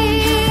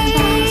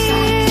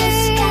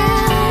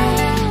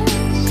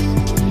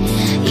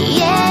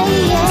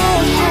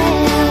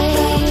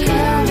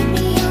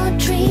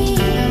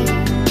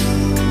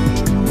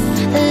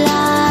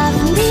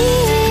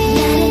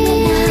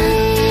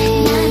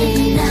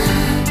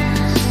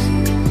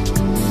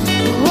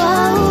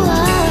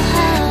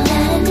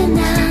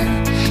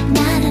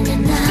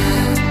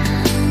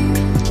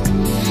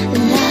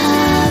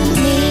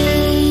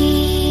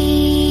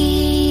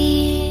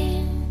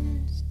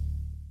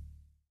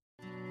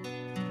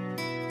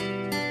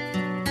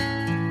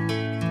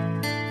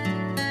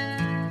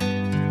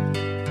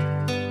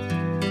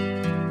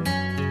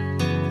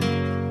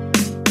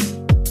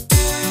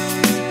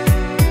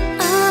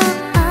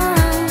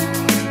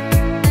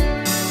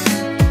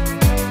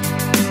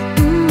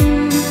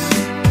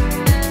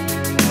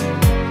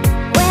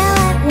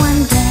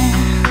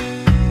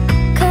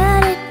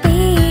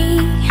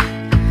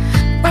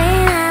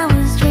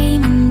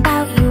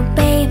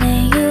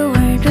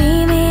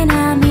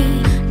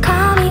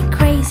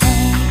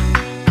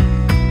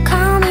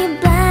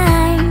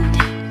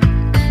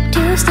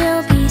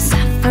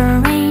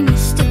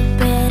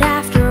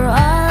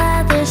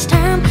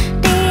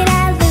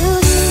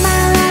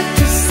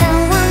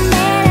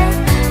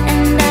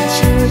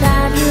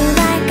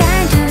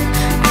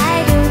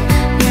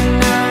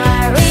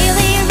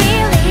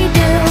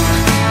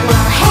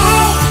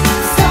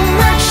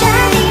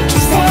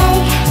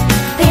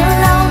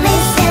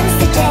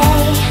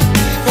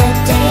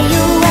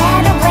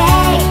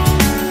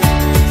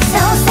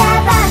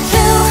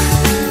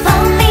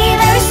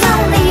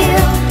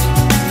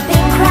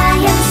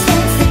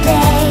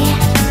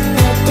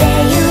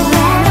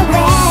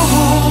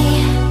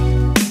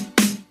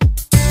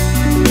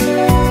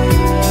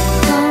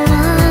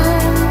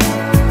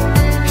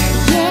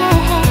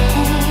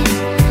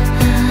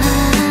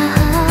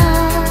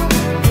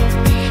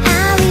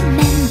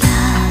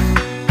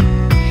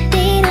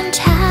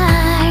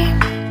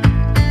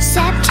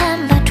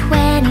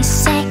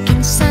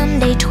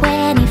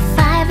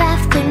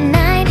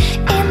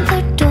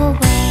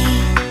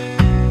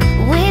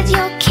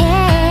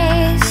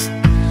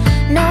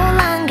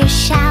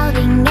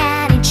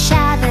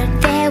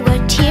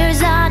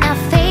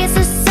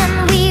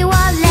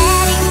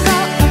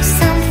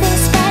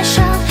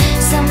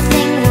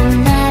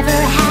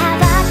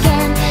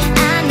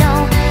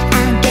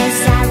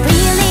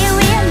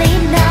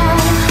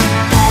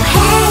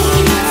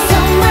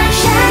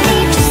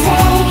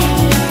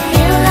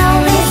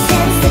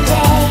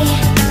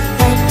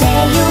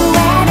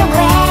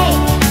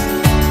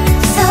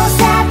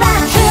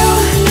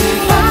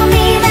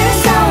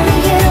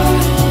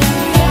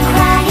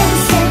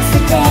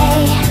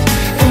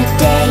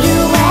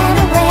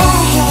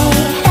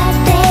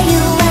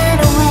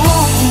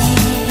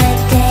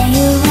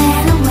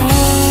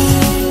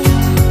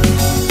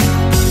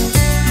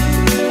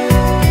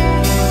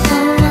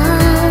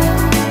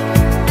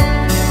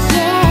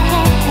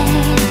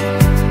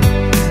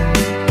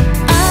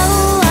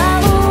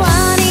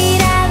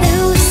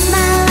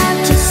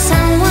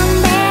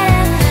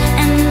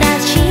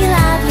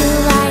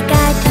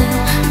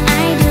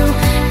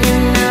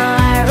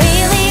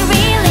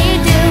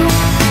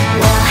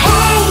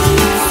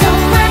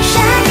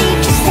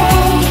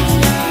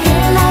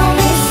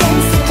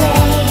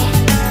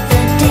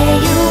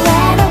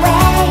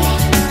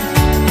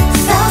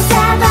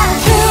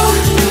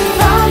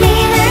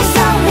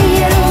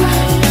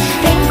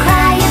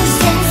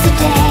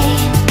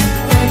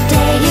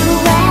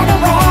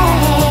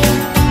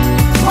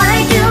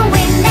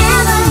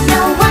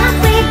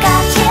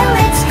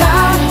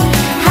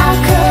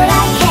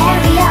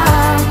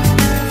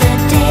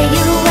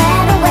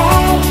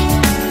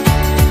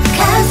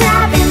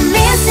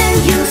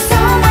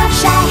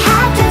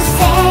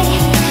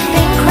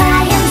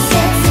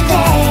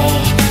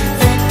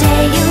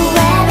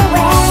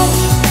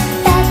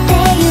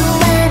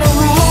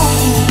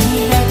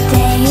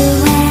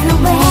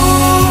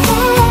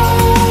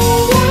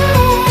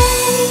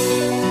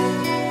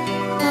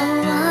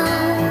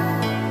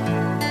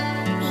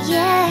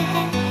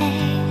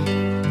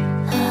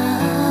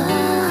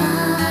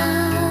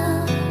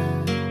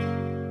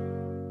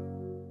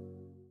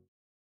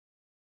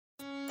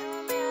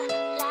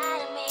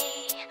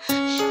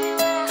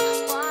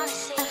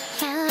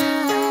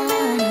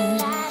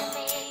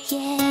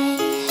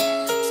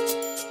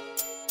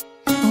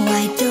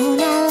 Why don't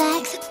I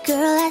like the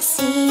girl I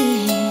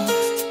see?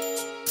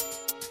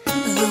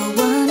 The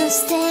one who's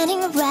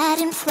standing right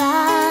in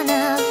front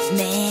of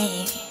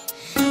me.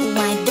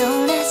 Why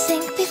don't I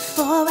think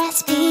before I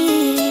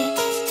speak?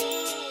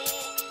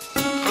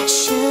 I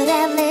should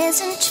have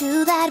listened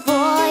to that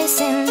voice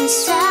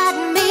inside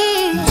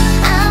me.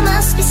 I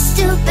must be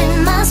stupid,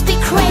 must be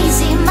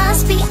crazy,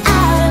 must be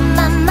out of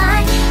my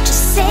mind to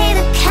say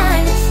the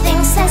kind of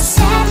things I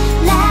said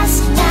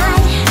last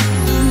night.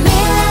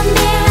 Mirror,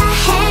 mirror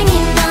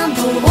hanging on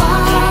the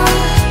wall,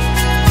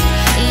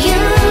 you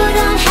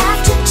don't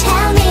have to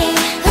tell me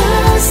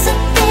who's the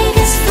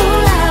biggest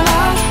fool of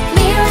all.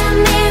 Mirror,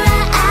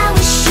 mirror, I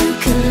wish you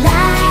could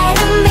lie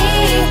to me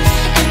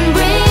and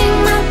bring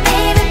my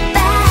baby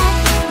back,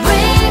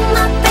 bring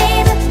my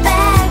baby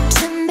back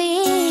to me.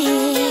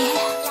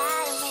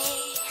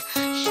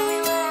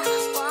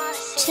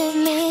 To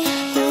me.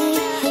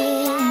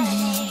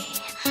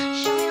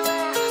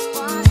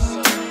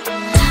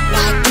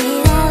 Why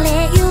did I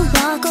let you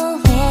walk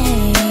away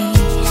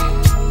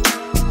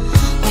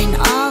when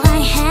all I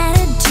had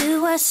to do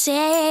was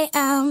say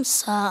I'm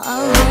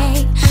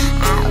sorry?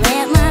 I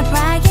let my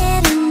pride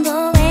get in the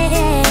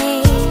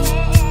way,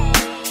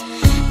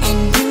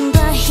 and in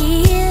the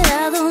heat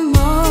of the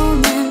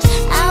moment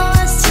I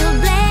was to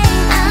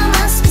blame. I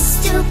must be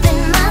stupid,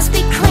 must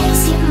be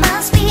crazy,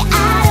 must be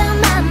out of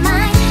my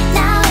mind.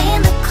 Now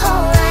in the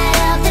cold light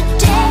of the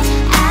day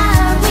I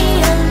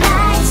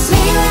realize.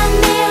 Mirror,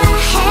 mirror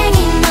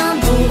hanging on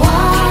the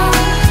wall,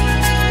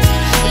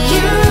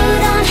 you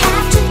don't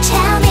have to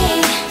tell me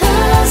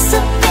who's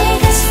the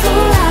biggest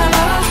fool of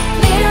all.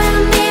 Mirror,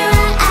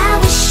 mirror, I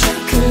wish you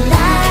could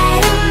lie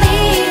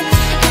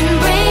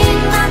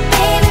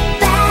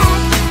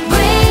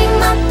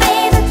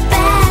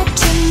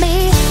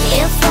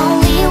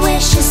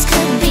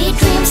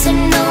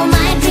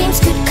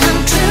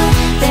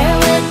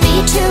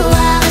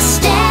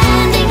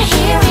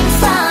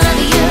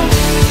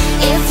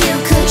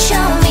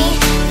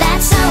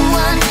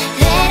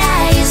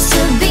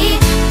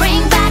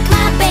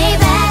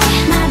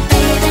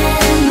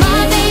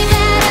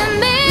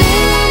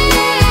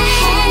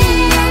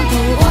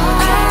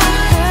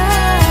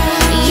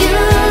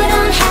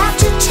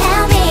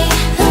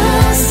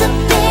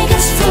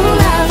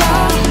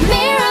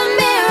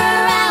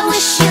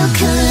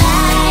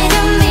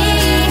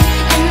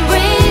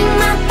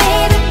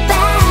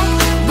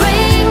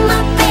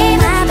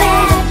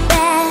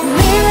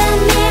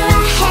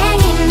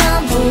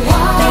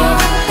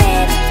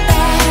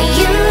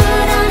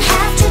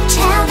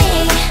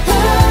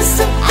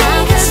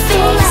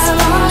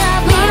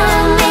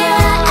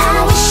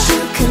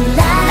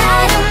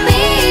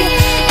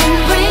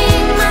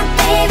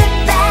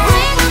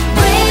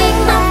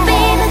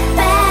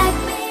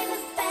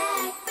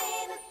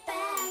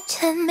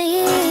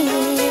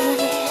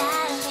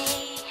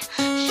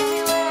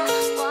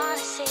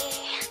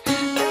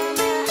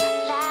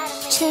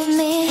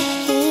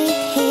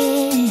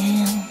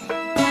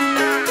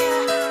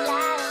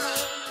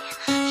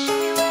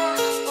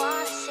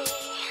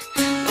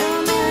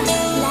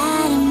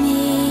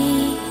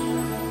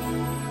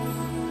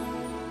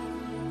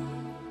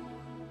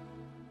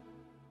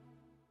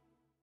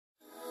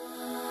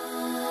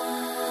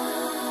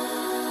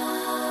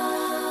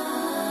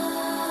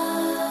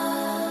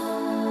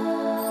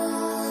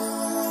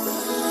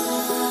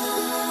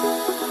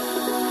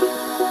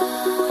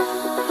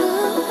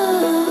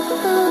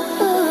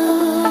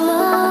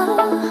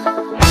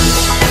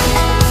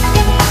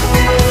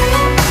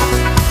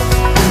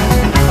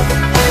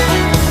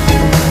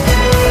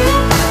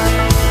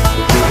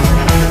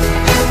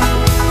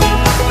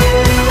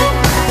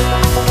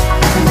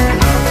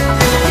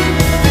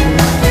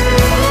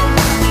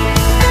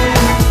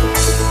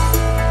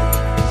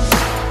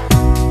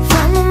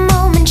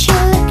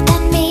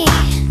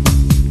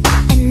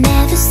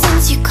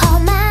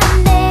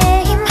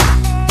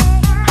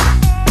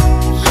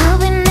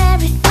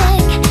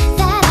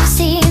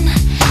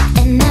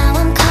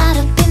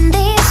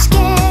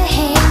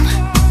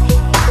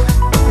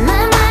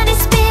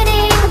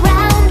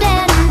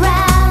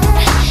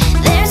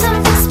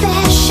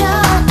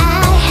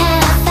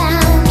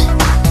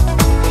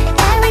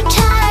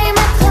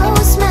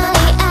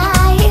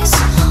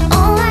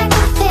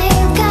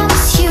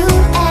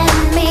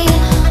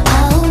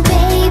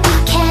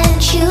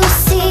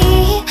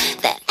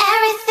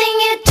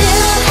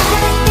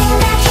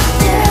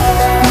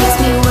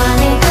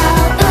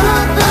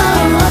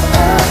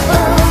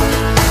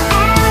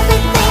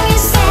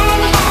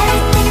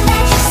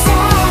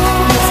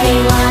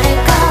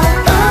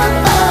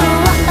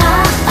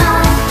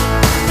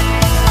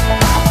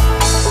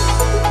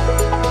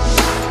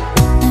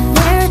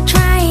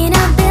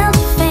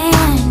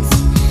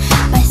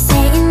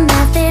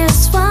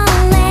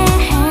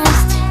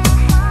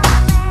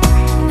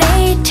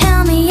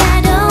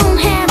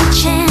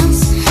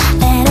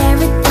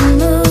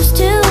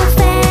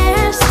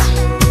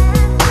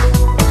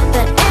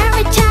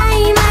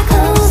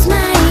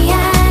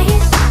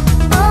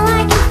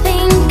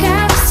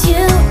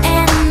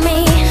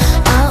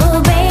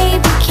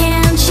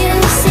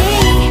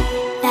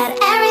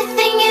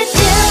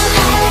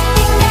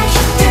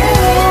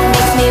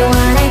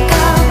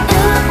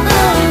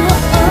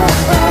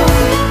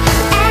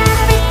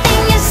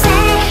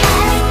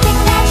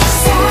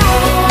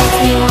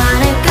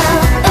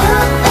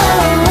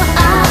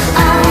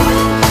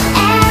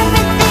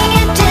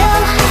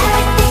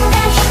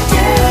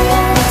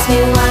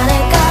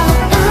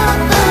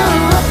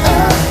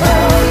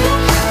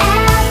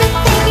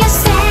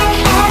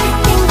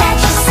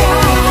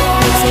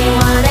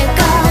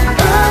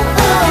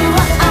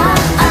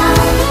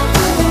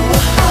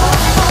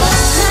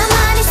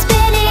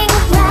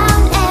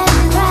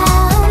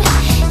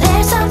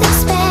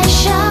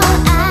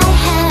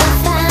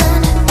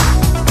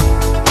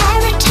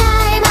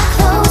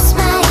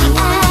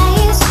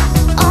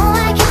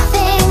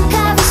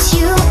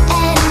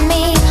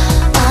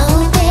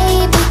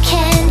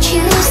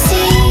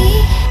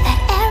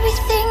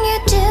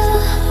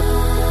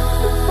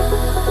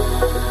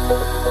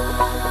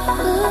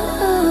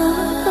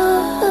Ooh.